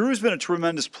 and Giroud's been a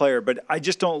tremendous player, but I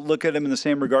just don't look at him in the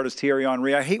same regard as Thierry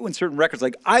Henry. I hate when certain records,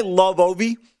 like I love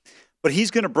Ovi, but he's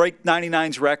going to break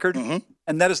 99's record,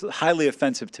 and that is highly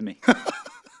offensive to me.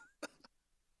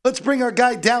 Let's bring our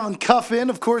guy Dallin Cuff in.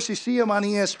 Of course, you see him on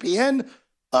ESPN,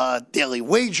 Daily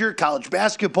Wager, college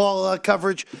basketball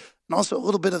coverage, and also a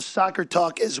little bit of soccer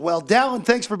talk as well. Dallin,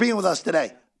 thanks for being with us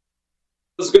today.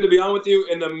 It's good to be on with you.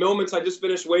 In the moments I just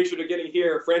finished wager to getting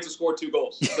here, France has scored 2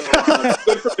 goals. So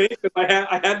good for me because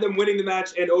I had them winning the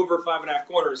match and over 5.5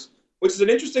 corners, which is an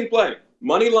interesting play.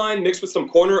 Money line mixed with some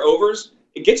corner overs.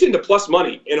 It gets you into plus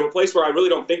money in a place where I really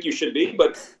don't think you should be,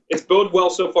 but it's bode well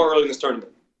so far early in this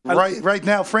tournament. Right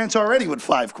now, France already with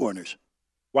 5 corners.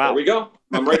 Wow. There we go.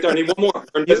 I'm right there. I need one more.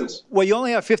 We're in business. Well, you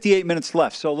only have 58 minutes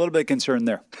left, so a little bit of concern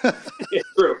there. Yeah,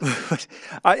 true.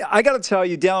 I got to tell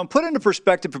you, Dallin, put into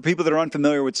perspective for people that are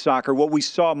unfamiliar with soccer, what we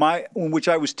saw, which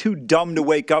I was too dumb to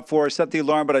wake up for. I set the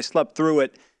alarm, but I slept through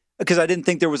it because I didn't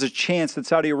think there was a chance that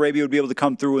Saudi Arabia would be able to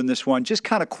come through in this one. Just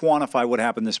kind of quantify what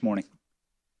happened this morning.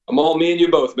 I'm all me and you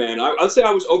both, man. I'd say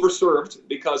I was overserved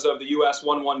because of the U.S.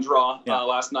 1-1 draw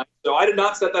last night. So I did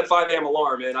not set that 5 a.m.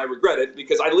 alarm, and I regret it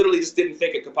because I literally just didn't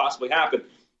think it could possibly happen.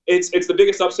 It's the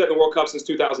biggest upset in the World Cup since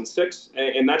 2006,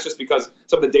 and that's just because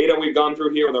some of the data we've gone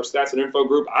through here with our stats and info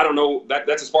group. I don't know,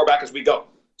 that's as far back as we go.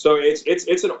 So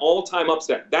it's an all-time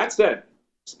upset. That said,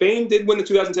 Spain did win the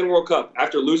 2010 World Cup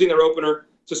after losing their opener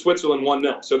to Switzerland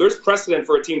 1-0. So there's precedent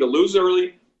for a team to lose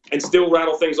early and still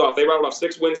rattle things off. They rattled off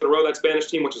 6 wins in a row, that Spanish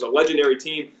team, which is a legendary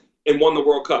team, and won the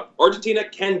World Cup. Argentina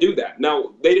can do that.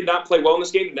 Now, they did not play well in this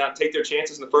game, did not take their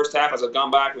chances in the first half. As I've gone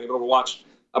back and we've watched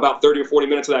about 30 or 40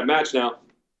 minutes of that match now.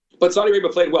 But Saudi Arabia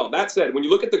played well. That said, when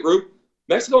you look at the group,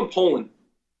 Mexico and Poland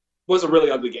was a really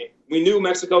ugly game. We knew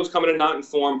Mexico was coming in not in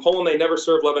form. Poland, they never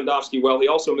served Lewandowski well. He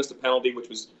also missed a penalty, which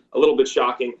was a little bit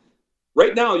shocking.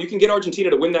 Right now, you can get Argentina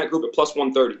to win that group at plus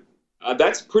 130.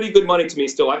 That's pretty good money to me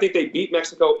still. I think they beat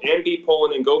Mexico and beat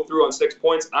Poland and go through on 6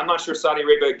 points. I'm not sure Saudi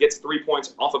Arabia gets 3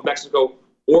 points off of Mexico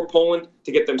or Poland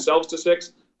to get themselves to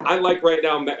 6. I like right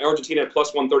now Argentina at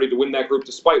plus 130 to win that group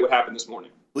despite what happened this morning.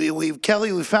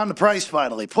 Kelly, we found the price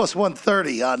finally. Plus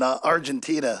 130 on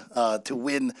Argentina to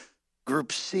win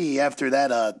Group C after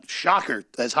that shocker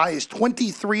as high as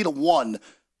 23-1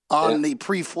 on the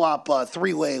pre-flop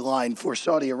 3-way line for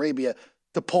Saudi Arabia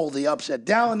to pull the upset.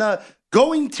 Down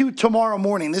going to tomorrow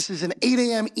morning, this is an 8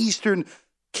 a.m. Eastern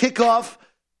kickoff.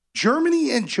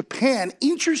 Germany and Japan,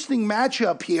 interesting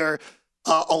matchup here.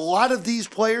 A lot of these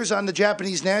players on the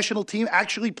Japanese national team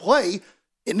actually play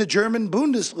in the German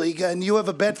Bundesliga, and you have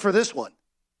a bet for this one.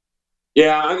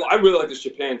 Yeah, I really like this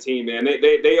Japan team, man.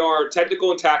 They are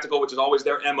technical and tactical, which is always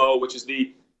their MO, which is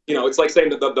it's like saying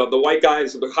that the white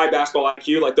guys with high basketball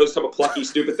IQ, like those type of plucky,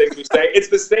 stupid things we say. It's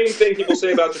the same thing people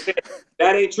say about Japan.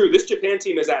 That ain't true. This Japan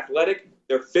team is athletic.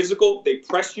 They're physical. They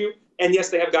press you. And, yes,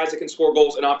 they have guys that can score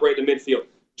goals and operate in midfield.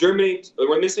 Germany,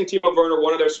 we're missing Timo Werner,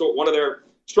 one of their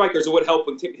strikers who would help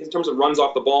in terms of runs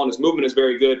off the ball, and his movement is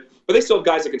very good. But they still have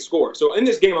guys that can score. So in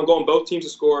this game, I'm going both teams to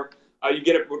score. You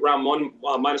get it around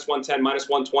minus 110, minus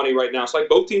 120 right now. So like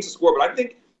both teams to score. But I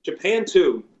think Japan,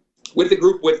 too, with the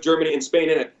group with Germany and Spain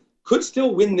in it, could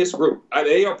still win this group.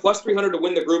 They are plus 300 to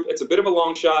win the group. It's a bit of a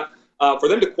long shot. For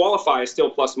them to qualify is still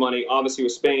plus money, obviously,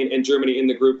 with Spain and Germany in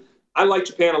the group. I like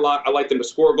Japan a lot. I like them to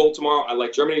score a goal tomorrow. I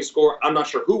like Germany to score. I'm not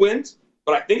sure who wins,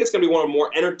 but I think it's going to be one of the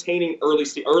more entertaining early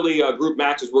group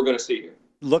matches we're going to see here.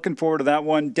 Looking forward to that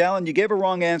one. Dallin, you gave a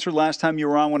wrong answer last time you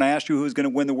were on when I asked you who was going to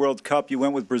win the World Cup. You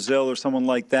went with Brazil or someone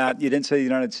like that. You didn't say the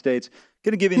United States.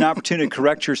 Going to give you an opportunity to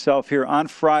correct yourself here on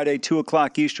Friday, 2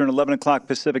 o'clock Eastern, 11 o'clock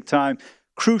Pacific time.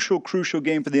 Crucial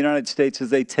game for the United States as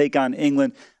they take on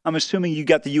England. I'm assuming you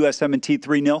got the USMNT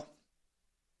 3-0?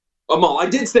 Amal, I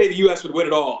did say the U.S. would win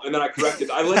it all, and then I corrected.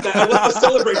 I let us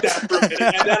celebrate that for a minute,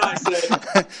 and then I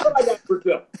said, I got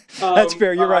Brazil. That's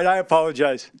fair. You're right. I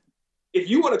apologize. If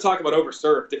you want to talk about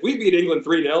overserved, if we beat England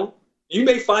 3-0, you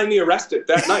may find me arrested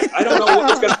that night. I don't know what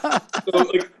was going to happen.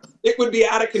 So, it would be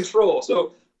out of control.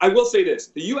 So I will say this.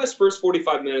 The U.S. first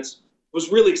 45 minutes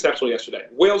was really exceptional yesterday.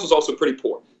 Wales was also pretty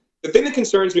poor. The thing that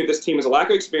concerns me with this team is a lack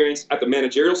of experience at the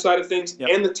managerial side of things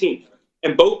and the team.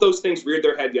 And both those things reared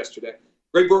their head yesterday.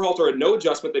 Greg Berhalter had no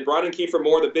adjustment. They brought in Kiefer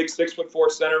Moore, the big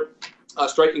 6'4" center,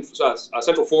 striking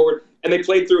central forward, and they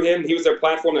played through him. He was their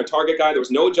platform, their target guy. There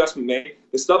was no adjustment made.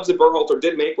 The subs that Berhalter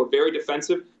did make were very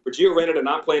defensive. For Gio Reyna to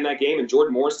not play in that game and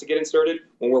Jordan Morris to get inserted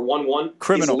when we're 1-1,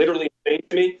 criminal. He's literally insane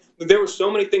to me. There were so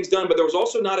many things done, but there was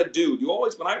also not a dude.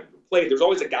 When I played, there's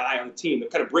always a guy on the team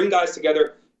that kind of bring guys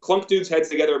together, clump dudes' heads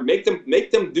together, make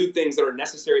them do things that are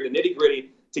necessary, the nitty-gritty,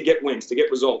 to get wins, to get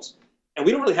results. And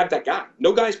we don't really have that guy.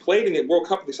 No guy's played in the World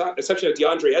Cup, exception of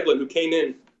DeAndre Edlin, who came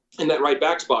in that right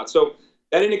back spot. So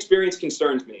that inexperience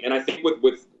concerns me. And I think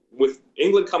with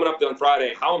England coming up on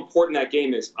Friday, how important that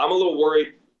game is, I'm a little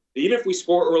worried that even if we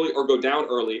score early or go down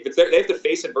early, if they have to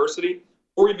face adversity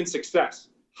or even success,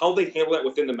 how they handle that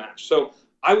within the match. So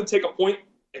I would take a point.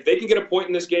 If they can get a point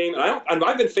in this game, and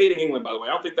I've been fading England, by the way.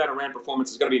 I don't think that Iran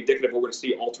performance is going to be indicative of what we're going to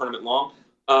see all tournament long.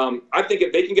 I think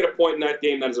if they can get a point in that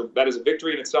game, that is a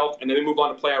victory in itself, and then they move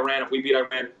on to play Iran. If we beat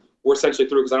Iran, we're essentially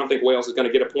through, because I don't think Wales is going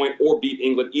to get a point or beat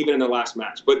England even in their last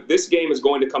match. But this game is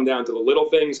going to come down to the little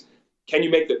things. Can you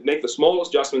make the small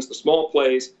adjustments, the small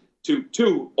plays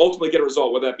to ultimately get a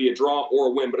result, whether that be a draw or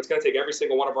a win? But it's going to take every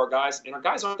single one of our guys, and our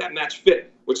guys aren't that match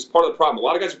fit, which is part of the problem. A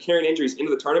lot of guys are carrying injuries into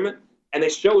the tournament, and they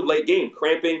showed late game,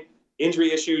 cramping,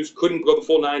 injury issues, couldn't go the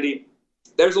full 90.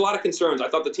 There's a lot of concerns. I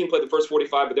thought the team played the first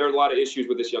 45, but there are a lot of issues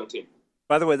with this young team.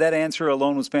 By the way, that answer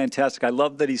alone was fantastic. I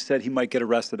love that he said he might get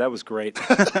arrested. That was great.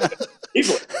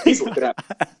 Easily could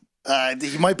happen.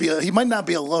 He might not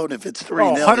be alone if it's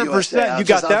 3-0. 100%. You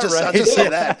got that right. I'll just say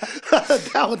that.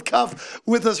 Dallin Cuff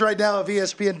with us right now of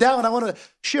ESPN. Dallin, I want to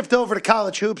shift over to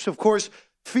college hoops. Of course,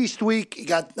 Feast Week. You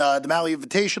got the Maui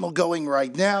Invitational going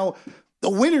right now. The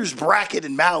winner's bracket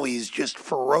in Maui is just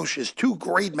ferocious. Two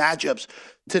great matchups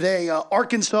today.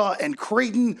 Arkansas and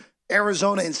Creighton,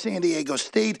 Arizona and San Diego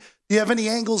State. Do you have any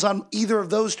angles on either of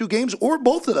those two games or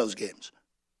both of those games?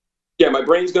 Yeah, my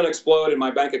brain's going to explode and my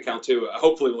bank account too.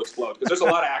 Hopefully will explode because there's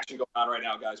a lot of action going on right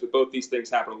now, guys, with both these things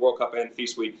happening, World Cup and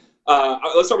Feast Week.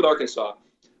 Let's start with Arkansas.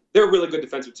 They're a really good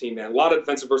defensive team, man. A lot of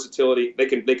defensive versatility. They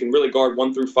can really guard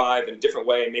 1 through 5 in a different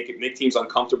way and make teams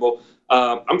uncomfortable.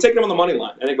 I'm taking them on the money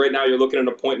line. I think right now you're looking at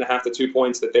 1.5 to 2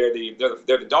 points that they're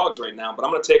the dogs right now. But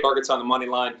I'm going to take Arkansas on the money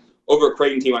line over a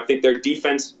Creighton team. I think their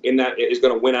defense in that is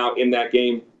going to win out in that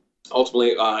game,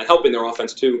 ultimately helping their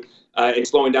offense too, in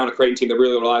slowing down a Creighton team that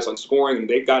really relies on scoring. And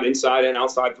they've got inside and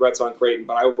outside threats on Creighton.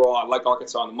 But overall, I like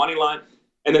Arkansas on the money line.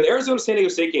 And then the Arizona-San Diego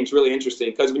State game is really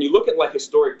interesting because when you look at like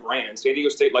historic brands, San Diego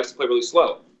State likes to play really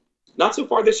slow. Not so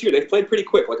far this year. They've played pretty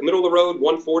quick, like a middle-of-the-road,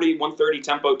 140, 130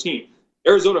 tempo team.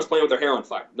 Arizona's playing with their hair on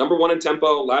fire. Number 1 in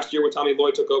tempo. Last year when Tommy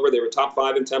Lloyd took over, they were top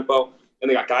 5 in tempo. And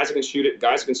they got guys that can shoot it,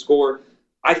 guys that can score.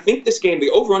 I think this game,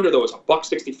 the over-under, though, is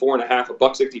 $164.5,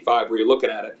 $165 where you're looking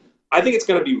at it. I think it's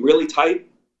going to be really tight,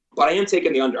 but I am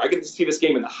taking the under. I get to see this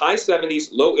game in the high 70s,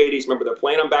 low 80s. Remember, they're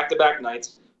playing on back-to-back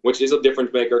nights, which is a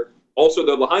difference maker. Also,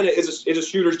 the Lahaina is a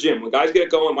shooter's gym. When guys get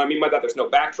it going, what I mean by that, there's no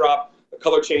backdrop. The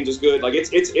color change is good. Like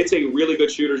it's a really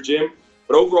good shooter's gym.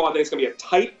 But overall, I think it's going to be a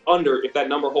tight under if that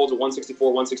number holds at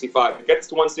 164, 165. If it gets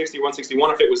to 160,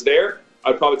 161, if it was there,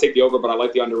 I'd probably take the over, but I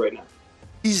like the under right now.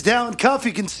 He's Dallin Cuff.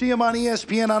 You can see him on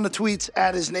ESPN on the tweets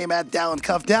at his name, at Dallin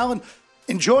Cuff. Dallin,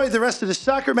 enjoy the rest of the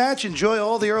soccer match. Enjoy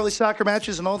all the early soccer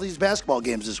matches and all these basketball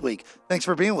games this week. Thanks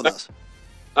for being with us.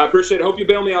 I appreciate it. Hope you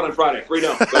bail me out on Friday.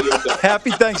 3-0.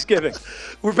 Happy Thanksgiving.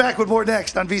 We're back with more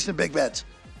next on VSiN Big Bets.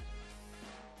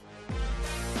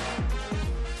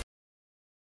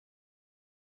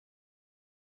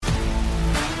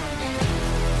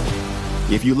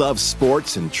 If you love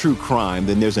sports and true crime,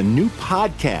 then there's a new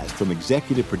podcast from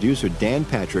executive producer Dan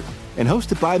Patrick and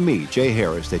hosted by me, Jay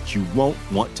Harris, that you won't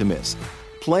want to miss.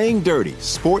 Playing Dirty: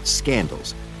 Sports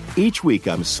Scandals. Each week,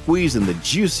 I'm squeezing the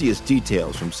juiciest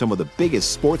details from some of the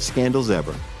biggest sports scandals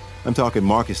ever. I'm talking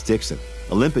Marcus Dixon,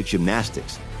 Olympic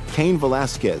gymnastics, Cain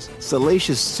Velasquez,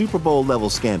 salacious Super Bowl-level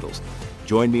scandals.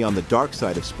 Join me on the dark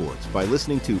side of sports by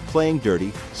listening to Playing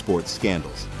Dirty Sports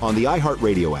Scandals on the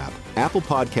iHeartRadio app, Apple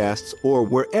Podcasts, or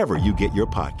wherever you get your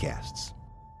podcasts.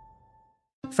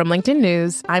 From LinkedIn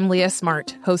News, I'm Leah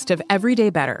Smart, host of Everyday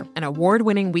Better, an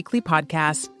award-winning weekly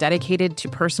podcast dedicated to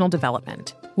personal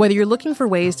development. Whether you're looking for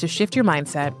ways to shift your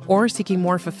mindset or seeking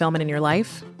more fulfillment in your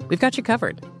life, we've got you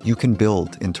covered. You can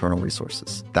build internal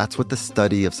resources. That's what the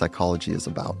study of psychology is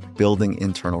about, building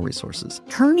internal resources.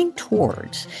 Turning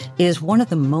towards is one of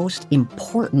the most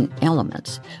important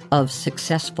elements of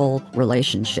successful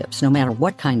relationships, no matter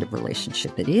what kind of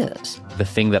relationship it is. The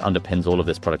thing that underpins all of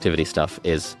this productivity stuff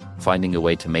is finding a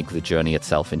way to make the journey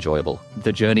itself enjoyable.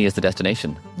 The journey is the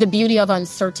destination. The beauty of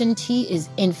uncertainty is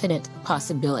infinite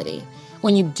possibility.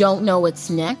 When you don't know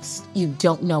what's next, you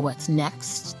don't know what's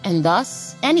next. And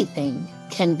thus, anything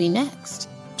can be next.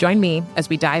 Join me as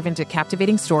we dive into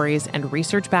captivating stories and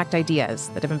research-backed ideas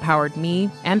that have empowered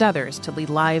me and others to lead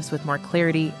lives with more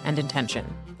clarity and intention.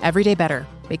 Everyday Better,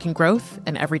 making growth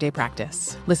an everyday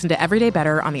practice. Listen to Everyday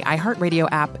Better on the iHeartRadio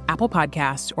app, Apple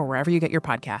Podcasts, or wherever you get your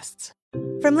podcasts.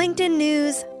 From LinkedIn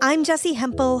News, I'm Jessie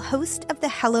Hempel, host of the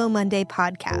Hello Monday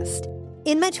podcast.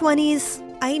 In my 20s,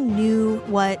 I knew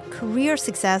what career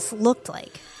success looked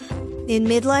like. In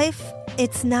midlife,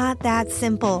 it's not that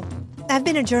simple. I've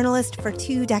been a journalist for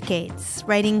 2 decades,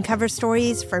 writing cover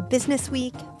stories for Business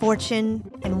Week, Fortune,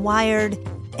 and Wired.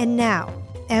 And now,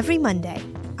 every Monday,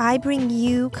 I bring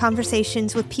you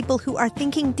conversations with people who are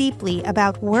thinking deeply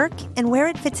about work and where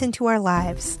it fits into our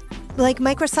lives. Like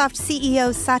Microsoft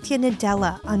CEO Satya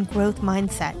Nadella on growth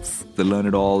mindsets. The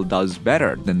learn-it-all does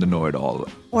better than the know-it-all.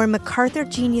 Or MacArthur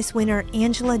Genius winner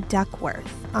Angela Duckworth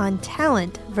on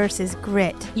talent versus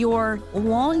grit. Your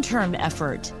long-term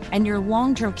effort and your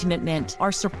long-term commitment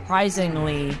are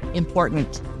surprisingly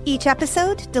important. Each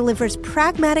episode delivers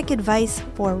pragmatic advice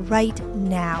for right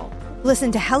now.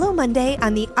 Listen to Hello Monday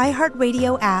on the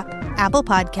iHeartRadio app, Apple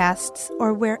Podcasts,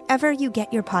 or wherever you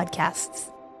get your podcasts.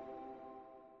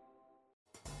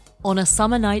 On a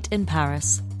summer night in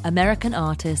Paris, American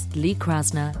artist Lee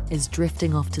Krasner is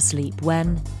drifting off to sleep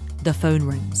when the phone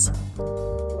rings.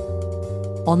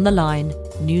 On the line,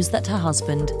 news that her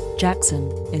husband,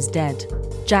 Jackson, is dead.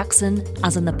 Jackson,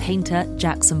 as in the painter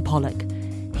Jackson Pollock.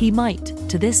 He might,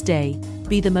 to this day,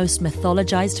 be the most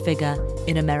mythologized figure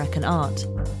in American art.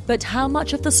 But how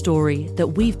much of the story that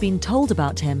we've been told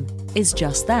about him is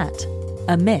just that,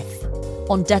 a myth?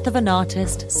 On Death of an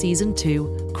Artist, Season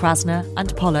 2, Krasner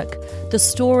and Pollock, the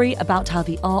story about how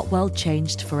the art world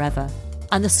changed forever,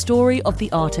 and the story of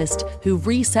the artist who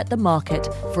reset the market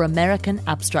for American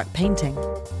abstract painting.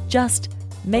 Just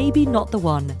maybe not the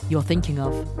one you're thinking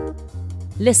of.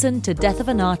 Listen to Death of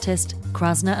an Artist,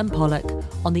 Krasner and Pollock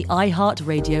on the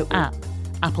iHeartRadio app,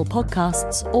 Apple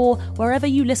Podcasts, or wherever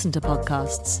you listen to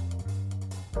podcasts.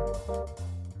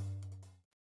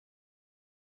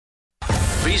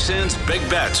 VSiN's Big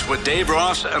Bets with Dave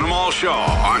Ross and Amal Shaw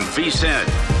on VSiN,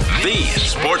 the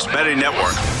sports betting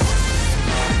network.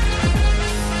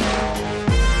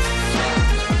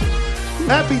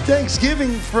 Happy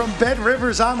Thanksgiving from Bet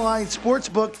Rivers Online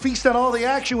Sportsbook. Feast on all the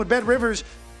action with Bet Rivers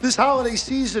this holiday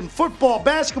season. Football,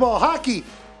 basketball, hockey,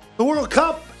 the World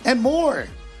Cup, and more.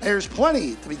 There's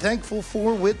plenty to be thankful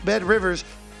for with Bet Rivers.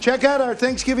 Check out our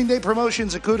Thanksgiving Day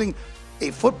promotions, including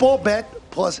a football bet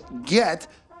plus get,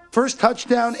 first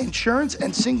touchdown insurance,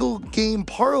 and single game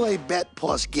parlay bet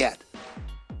plus get.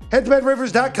 Head to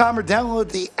BetRivers.com or download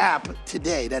the app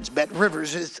today. That's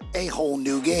BetRivers. It's a whole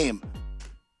new game.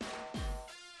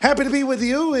 Happy to be with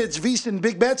you. It's VSiN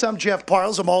Big Bets. I'm Jeff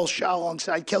Parles. I'm all Shaw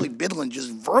alongside Kelly Bidlin,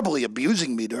 just verbally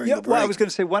abusing me during the break. Well, I was going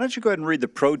to say, why don't you go ahead and read the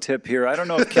pro tip here? I don't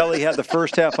know if Kelly had the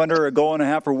first half under a goal and a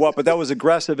half or what, but that was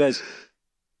aggressive as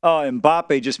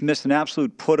Mbappe just missed an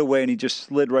absolute put away, and he just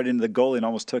slid right into the goalie and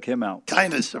almost took him out.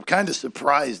 Kind of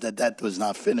surprised that was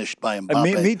not finished by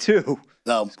Mbappe. Me too.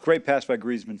 So, great pass by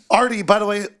Griezmann. Artie, by the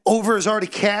way, over is already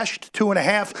cashed,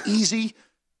 2.5, easy.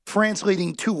 France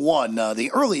leading 2-1.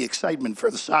 The early excitement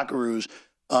for the Socceroos,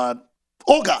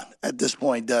 all gone at this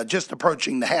point. Just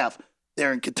approaching the half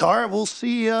there in Qatar. We'll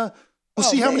see. How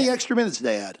many extra minutes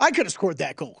they had. I could have scored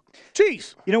that goal.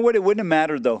 Jeez. You know what? It wouldn't have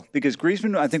mattered though, because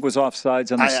Griezmann, I think, was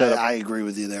offsides on the setup. I agree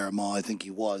with you there, Amal. I think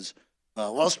he was.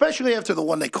 Well, especially after the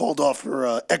one they called off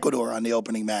for Ecuador on the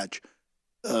opening match.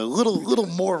 A little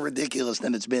more ridiculous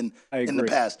than it's been in the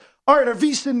past. All right, our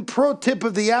VSiN pro tip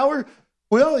of the hour.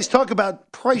 We always talk about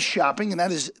price shopping, and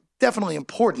that is definitely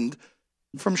important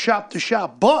from shop to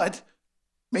shop. But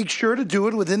make sure to do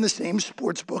it within the same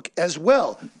sports book as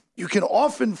well. You can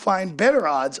often find better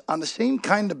odds on the same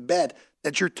kind of bet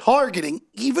that you're targeting,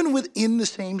 even within the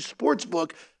same sports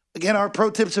book. Again, our pro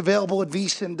tips available at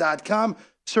vsin.com,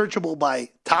 searchable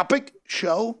by topic,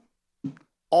 show,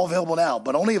 all available now,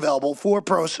 but only available for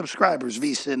pro subscribers,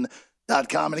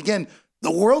 vsin.com. And again,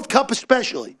 the World Cup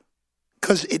especially,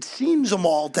 because it seems them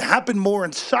all to happen more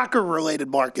in soccer-related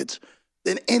markets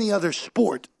than any other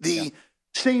sport. The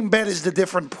same bet is the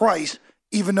different price,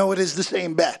 even though it is the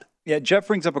same bet. Yeah, Jeff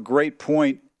brings up a great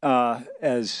point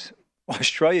as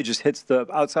Australia just hits the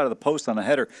outside of the post on a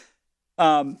header.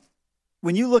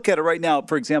 When you look at it right now,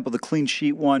 for example, the clean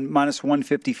sheet one, minus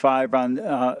 155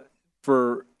 on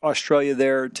for Australia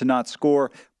there to not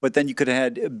score, but then you could have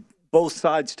had both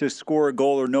sides to score a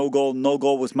goal or no goal. No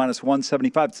goal was minus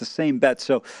 175. It's the same bet.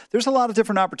 So there's a lot of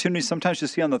different opportunities. Sometimes you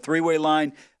see on the three-way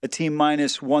line a team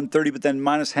minus 130, but then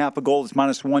minus half a goal is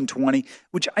minus 120,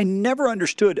 which I never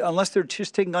understood unless they're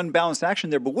just taking unbalanced action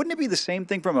there. But wouldn't it be the same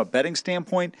thing from a betting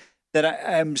standpoint that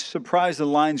I'm surprised the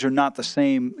lines are not the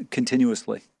same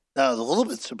continuously? That was a little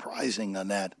bit surprising on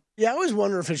that. Yeah, I always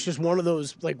wonder if it's just one of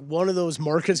those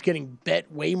markets getting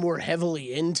bet way more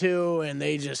heavily into, and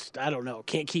they just, I don't know,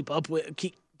 can't keep up with it,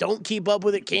 can't keep up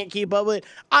with it.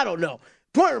 I don't know.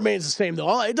 Point remains the same,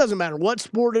 though. It doesn't matter what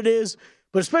sport it is,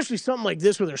 but especially something like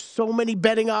this where there's so many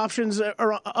betting options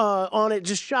on it,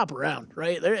 just shop around,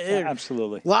 right?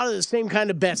 Absolutely. A lot of the same kind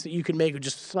of bets that you can make with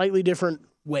just slightly different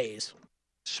ways.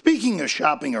 Speaking of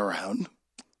shopping around,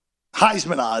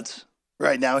 Heisman odds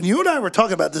right now, and you and I were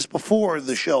talking about this before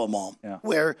the show, Amal,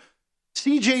 where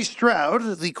C.J.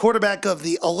 Stroud, the quarterback of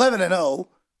the 11-0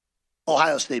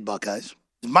 Ohio State Buckeyes,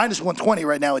 is minus 120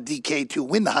 right now at DK to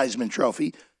win the Heisman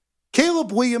Trophy.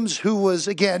 Caleb Williams, who was,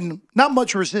 again, not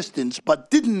much resistance, but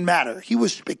didn't matter. He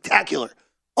was spectacular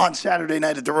on Saturday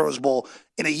night at the Rose Bowl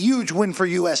in a huge win for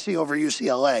USC over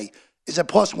UCLA, is at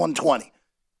plus 120.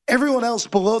 Everyone else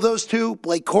below those two,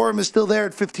 Blake Corum is still there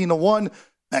at 15-1.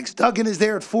 Max Duggan is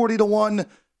there at 40-1.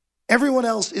 Everyone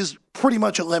else is pretty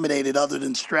much eliminated other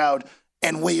than Stroud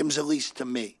and Williams, at least to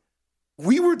me.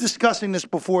 We were discussing this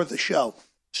before the show.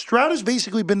 Stroud has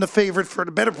basically been the favorite for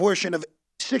the better portion of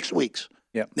 6 weeks.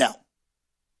 Yep. Now,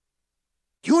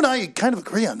 you and I kind of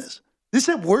agree on this. This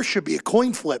at worst should be a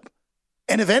coin flip.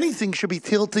 And if anything, should be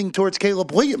tilting towards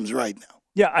Caleb Williams right now.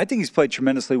 Yeah, I think he's played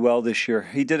tremendously well this year.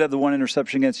 He did have the one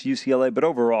interception against UCLA, but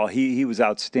overall, he was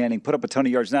outstanding, put up a ton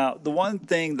of yards. Now, the one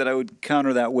thing that I would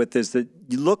counter that with is that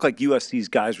you look like USC's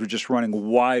guys were just running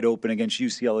wide open against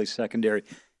UCLA's secondary.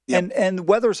 Yep. And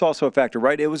weather is also a factor,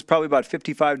 right? It was probably about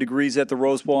 55 degrees at the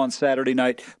Rose Bowl on Saturday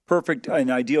night. Perfect and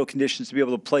ideal conditions to be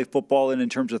able to play football in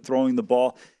terms of throwing the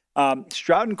ball.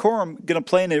 Stroud and Corum going to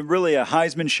play in a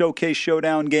Heisman Showcase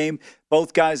showdown game.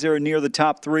 Both guys there are near the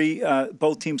top three.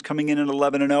 Both teams coming in at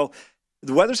 11-0.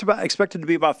 The weather's expected to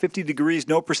be about 50 degrees,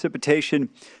 no precipitation.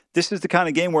 This is the kind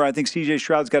of game where I think C.J.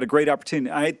 Stroud's got a great opportunity.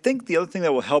 I think the other thing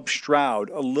that will help Stroud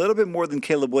a little bit more than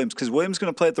Caleb Williams, because Williams is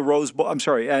going to play at the Rose Bowl. I'm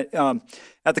sorry, at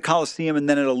the Coliseum and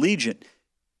then at Allegiant.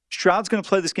 Stroud's going to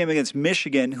play this game against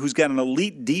Michigan, who's got an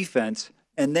elite defense.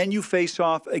 And then you face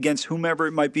off against whomever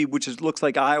it might be, which looks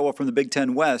like Iowa from the Big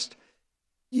Ten West.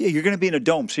 You're going to be in a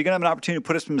dome, so you're going to have an opportunity to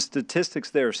put us some statistics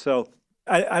there. So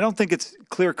I don't think it's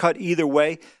clear-cut either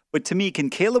way. But to me, can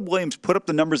Caleb Williams put up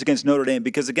the numbers against Notre Dame?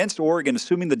 Because against Oregon,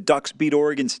 assuming the Ducks beat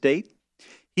Oregon State,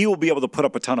 he will be able to put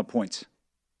up a ton of points.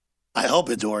 I hope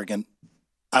it's Oregon.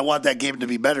 I want that game to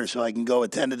be better so I can go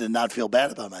attend it and not feel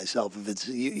bad about myself if it's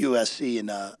USC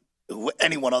and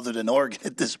anyone other than Oregon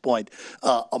at this point,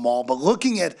 Amal. But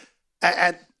looking at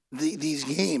these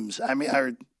games,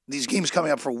 these games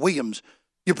coming up for Williams,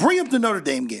 you bring up the Notre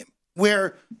Dame game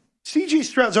where C.J.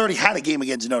 Stroud's already had a game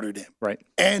against Notre Dame. Right.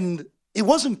 And it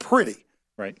wasn't pretty.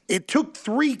 Right. It took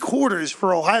 3 quarters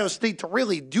for Ohio State to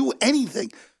really do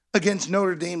anything against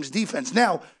Notre Dame's defense.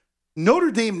 Now,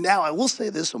 Notre Dame now, I will say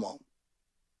this, Amal.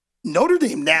 Notre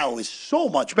Dame now is so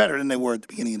much better than they were at the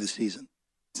beginning of the season.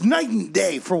 It's night and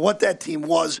day for what that team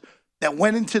was that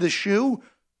went into the shoe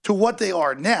to what they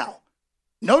are now.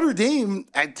 Notre Dame,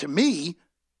 to me,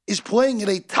 is playing at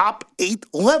a top 8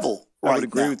 level right now. I would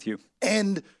agree with you.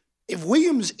 And if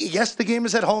Williams, yes, the game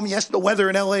is at home. Yes, the weather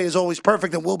in L.A. is always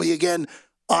perfect and will be again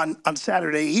on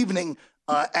Saturday evening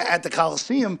at the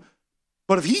Coliseum.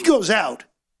 But if he goes out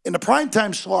in the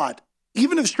primetime slot,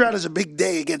 even if Stroud has a big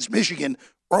day against Michigan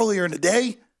earlier in the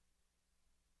day,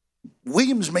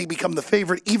 Williams may become the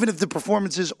favorite even if the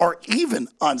performances are even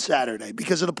on Saturday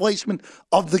because of the placement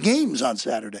of the games on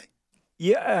Saturday.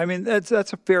 Yeah, I mean, that's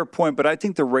a fair point, but I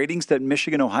think the ratings that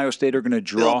Michigan, Ohio State are going to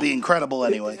draw... They'll be incredible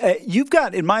anyway. You've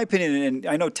got, in my opinion, and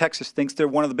I know Texas thinks they're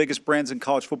one of the biggest brands in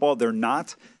college football. They're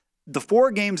not. The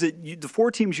 4 teams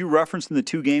you referenced in the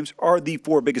 2 games are the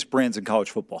 4 biggest brands in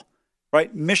college football.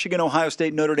 right? Michigan, Ohio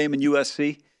State, Notre Dame, and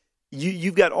USC.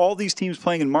 You've got all these teams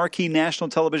playing in marquee national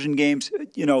television games,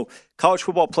 college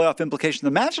football playoff implications.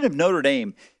 Imagine if Notre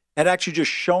Dame had actually just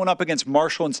shown up against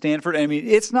Marshall and Stanford. I mean,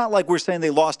 it's not like we're saying they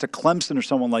lost to Clemson or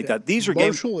someone like that. These are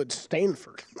games. Marshall and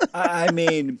Stanford. I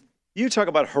mean, you talk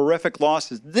about horrific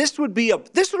losses. This would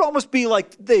almost be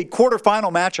like the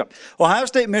quarterfinal matchup. Ohio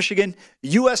State, Michigan,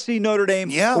 USC, Notre Dame.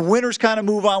 Yeah. The winners kind of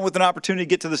move on with an opportunity to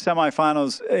get to the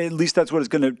semifinals. At least that's what it's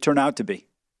going to turn out to be.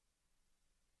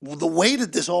 Well, the way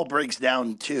that this all breaks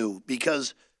down, too,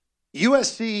 because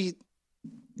USC,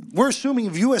 we're assuming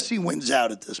if USC wins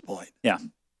out at this point, yeah,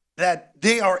 that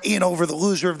they are in over the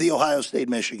loser of the Ohio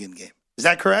State-Michigan game. Is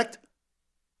that correct?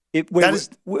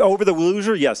 Over the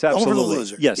loser? Yes, absolutely. Over the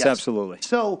loser. Yes, absolutely.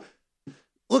 So,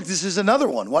 look, this is another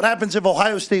one. What happens if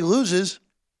Ohio State loses,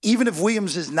 even if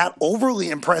Williams is not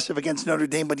overly impressive against Notre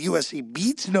Dame, but USC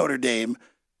beats Notre Dame,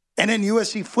 and then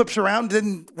USC flips around,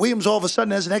 then Williams all of a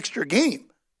sudden has an extra game.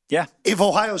 Yeah. If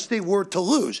Ohio State were to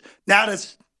lose. Now,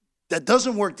 that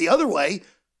doesn't work the other way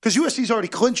because USC's already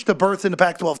clinched a berth in the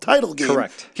Pac-12 title game.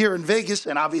 Correct. Here in Vegas,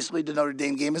 and obviously the Notre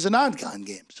Dame game is a non-con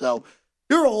game. So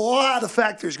there are a lot of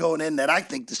factors going in that I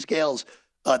think the scales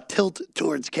tilt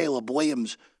towards Caleb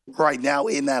Williams right now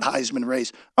in that Heisman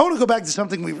race. I want to go back to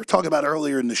something we were talking about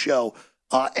earlier in the show,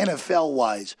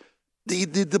 NFL-wise. The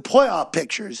playoff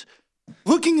pictures.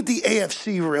 Looking at the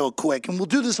AFC real quick, and we'll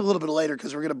do this a little bit later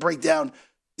because we're going to break down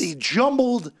the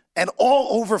jumbled and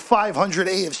all over 500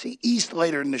 AFC East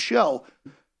later in the show.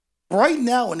 Right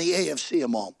now in the AFC,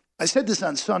 Amal, I said this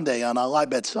on Sunday on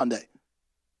Live Bet Sunday.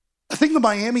 I think the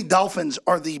Miami Dolphins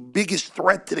are the biggest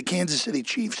threat to the Kansas City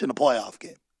Chiefs in a playoff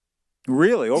game.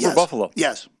 Really? Over Buffalo?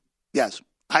 Yes.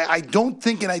 I don't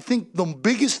think, and I think the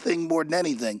biggest thing more than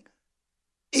anything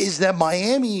is that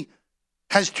Miami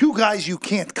has two guys you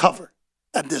can't cover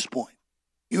at this point.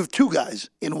 You have two guys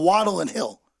in Waddle and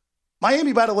Hill.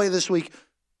 Miami, by the way, this week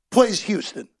plays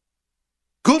Houston.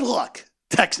 Good luck,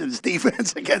 Texans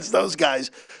defense, against those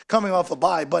guys coming off a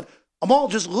bye. But I'm all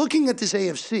just looking at this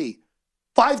AFC.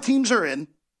 5 teams are in: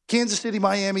 Kansas City,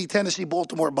 Miami, Tennessee,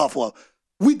 Baltimore, Buffalo.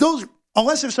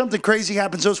 Unless if something crazy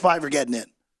happens, those 5 are getting in.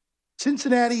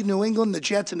 Cincinnati, New England, the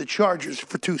Jets, and the Chargers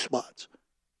for 2 spots.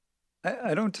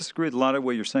 I don't disagree with a lot of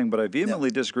what you're saying, but I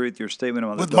vehemently disagree with your statement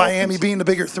about with the Dolphins. Miami being the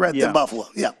bigger threat than Buffalo.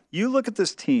 Yeah. You look at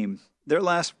this team. They're on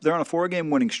a 4-game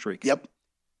winning streak. Yep.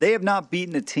 They have not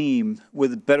beaten a team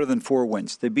with better than 4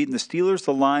 wins. They've beaten the Steelers,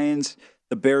 the Lions,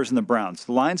 the Bears, and the Browns.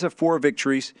 The Lions have 4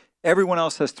 victories. Everyone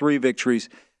else has 3 victories.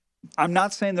 I'm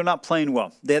not saying they're not playing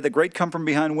well. They had the great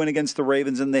come-from-behind win against the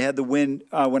Ravens, and they had the win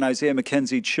when Isaiah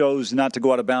McKenzie chose not to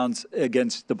go out of bounds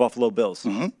against the Buffalo Bills.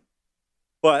 Mm-hmm.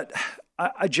 But,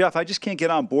 Jeff, I just can't get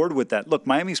on board with that. Look,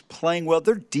 Miami's playing well.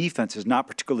 Their defense is not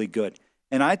particularly good.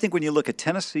 And I think when you look at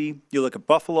Tennessee, you look at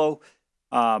Buffalo.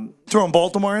 Throwing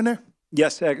Baltimore in there?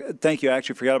 Yes, thank you. I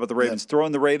actually forgot about the Ravens.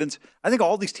 Throwing the Ravens. I think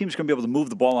all these teams are going to be able to move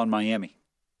the ball on Miami.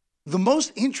 The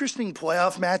most interesting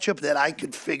playoff matchup that I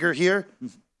could figure here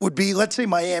would be, let's say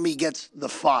Miami gets the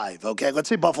 5, okay? Let's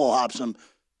say Buffalo hops them.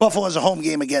 Buffalo has a home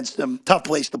game against them. Tough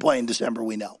place to play in December,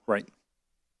 we know. Right.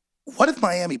 What if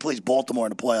Miami plays Baltimore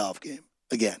in a playoff game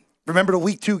again? Remember the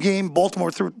Week 2 game?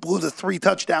 Baltimore blew the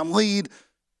 3-touchdown lead.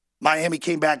 Miami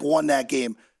came back, won that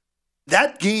game.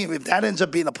 That game, if that ends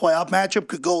up being a playoff matchup,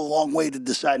 could go a long way to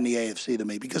deciding the AFC to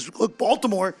me. Because, look,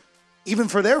 Baltimore, even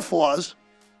for their flaws,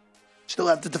 still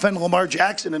have to defend Lamar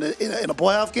Jackson in a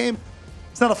playoff game.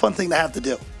 It's not a fun thing to have to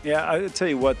do. Yeah, I'll tell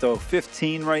you what, though,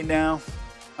 15 right now,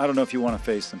 I don't know if you want to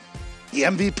face them. The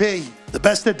MVP, the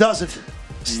best that does it,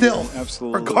 still, yeah,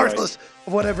 absolutely regardless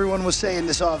of what everyone was saying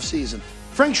this offseason.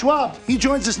 Frank Schwab, he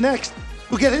joins us next.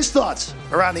 We'll get his thoughts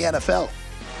around the NFL.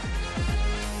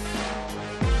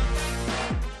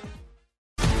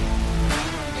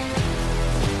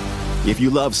 If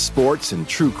you love sports and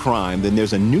true crime, then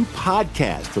there's a new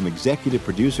podcast from executive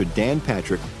producer Dan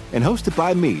Patrick and hosted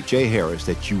by me, Jay Harris,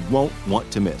 that you won't want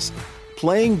to miss.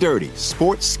 Playing Dirty: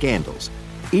 Sports Scandals.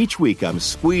 Each week, I'm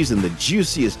squeezing the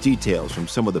juiciest details from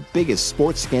some of the biggest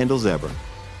sports scandals ever.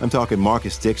 I'm talking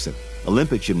Marcus Dixon,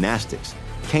 Olympic gymnastics,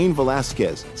 Cain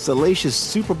Velasquez, salacious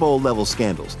Super Bowl-level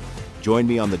scandals. Join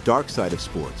me on the dark side of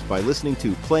sports by listening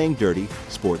to Playing Dirty: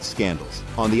 Sports Scandals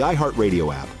on the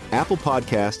iHeartRadio app, Apple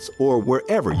Podcasts, or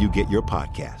wherever you get your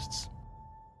podcasts.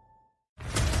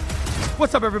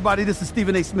 What's up, everybody? This is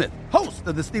Stephen A. Smith, host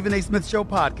of the Stephen A. Smith Show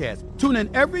podcast. Tune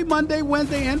in every Monday,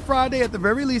 Wednesday, and Friday at the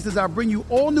very least as I bring you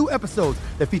all new episodes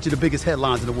that feature the biggest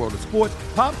headlines in the world of sports,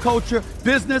 pop culture,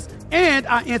 business, and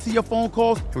I answer your phone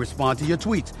calls and respond to your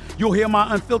tweets. You'll hear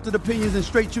my unfiltered opinions and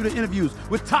straight-shooter interviews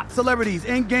with top celebrities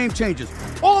and game changers.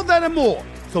 All that and more.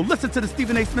 So listen to the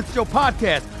Stephen A. Smith Show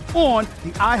podcast on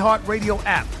the iHeartRadio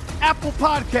app, Apple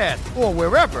Podcasts, or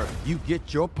wherever you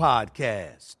get your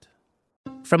podcast.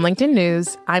 From LinkedIn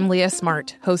News, I'm Leah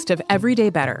Smart, host of Everyday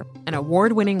Better, an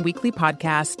award-winning weekly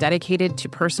podcast dedicated to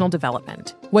personal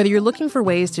development. Whether you're looking for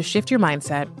ways to shift your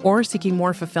mindset or seeking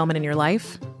more fulfillment in your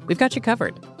life, we've got you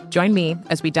covered. Join me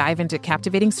as we dive into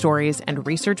captivating stories and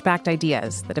research-backed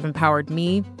ideas that have empowered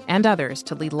me and others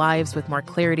to lead lives with more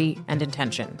clarity and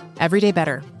intention. Everyday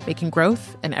Better, making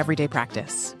growth an everyday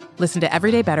practice. Listen to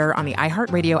Everyday Better on the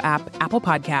iHeartRadio app, Apple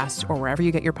Podcasts, or wherever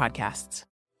you get your podcasts.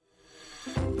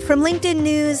 From LinkedIn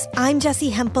News, I'm Jessie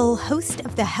Hempel, host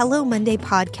of the Hello Monday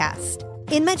podcast.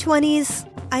 In my 20s,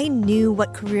 I knew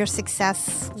what career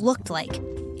success looked like.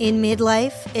 In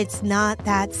midlife, it's not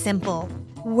that simple.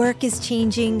 Work is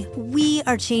changing, we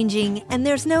are changing, and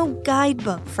there's no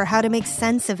guidebook for how to make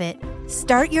sense of it.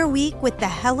 Start your week with the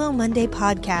Hello Monday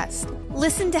podcast.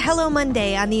 Listen to Hello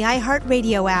Monday on the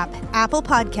iHeartRadio app, Apple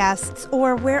Podcasts,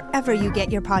 or wherever you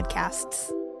get your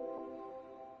podcasts.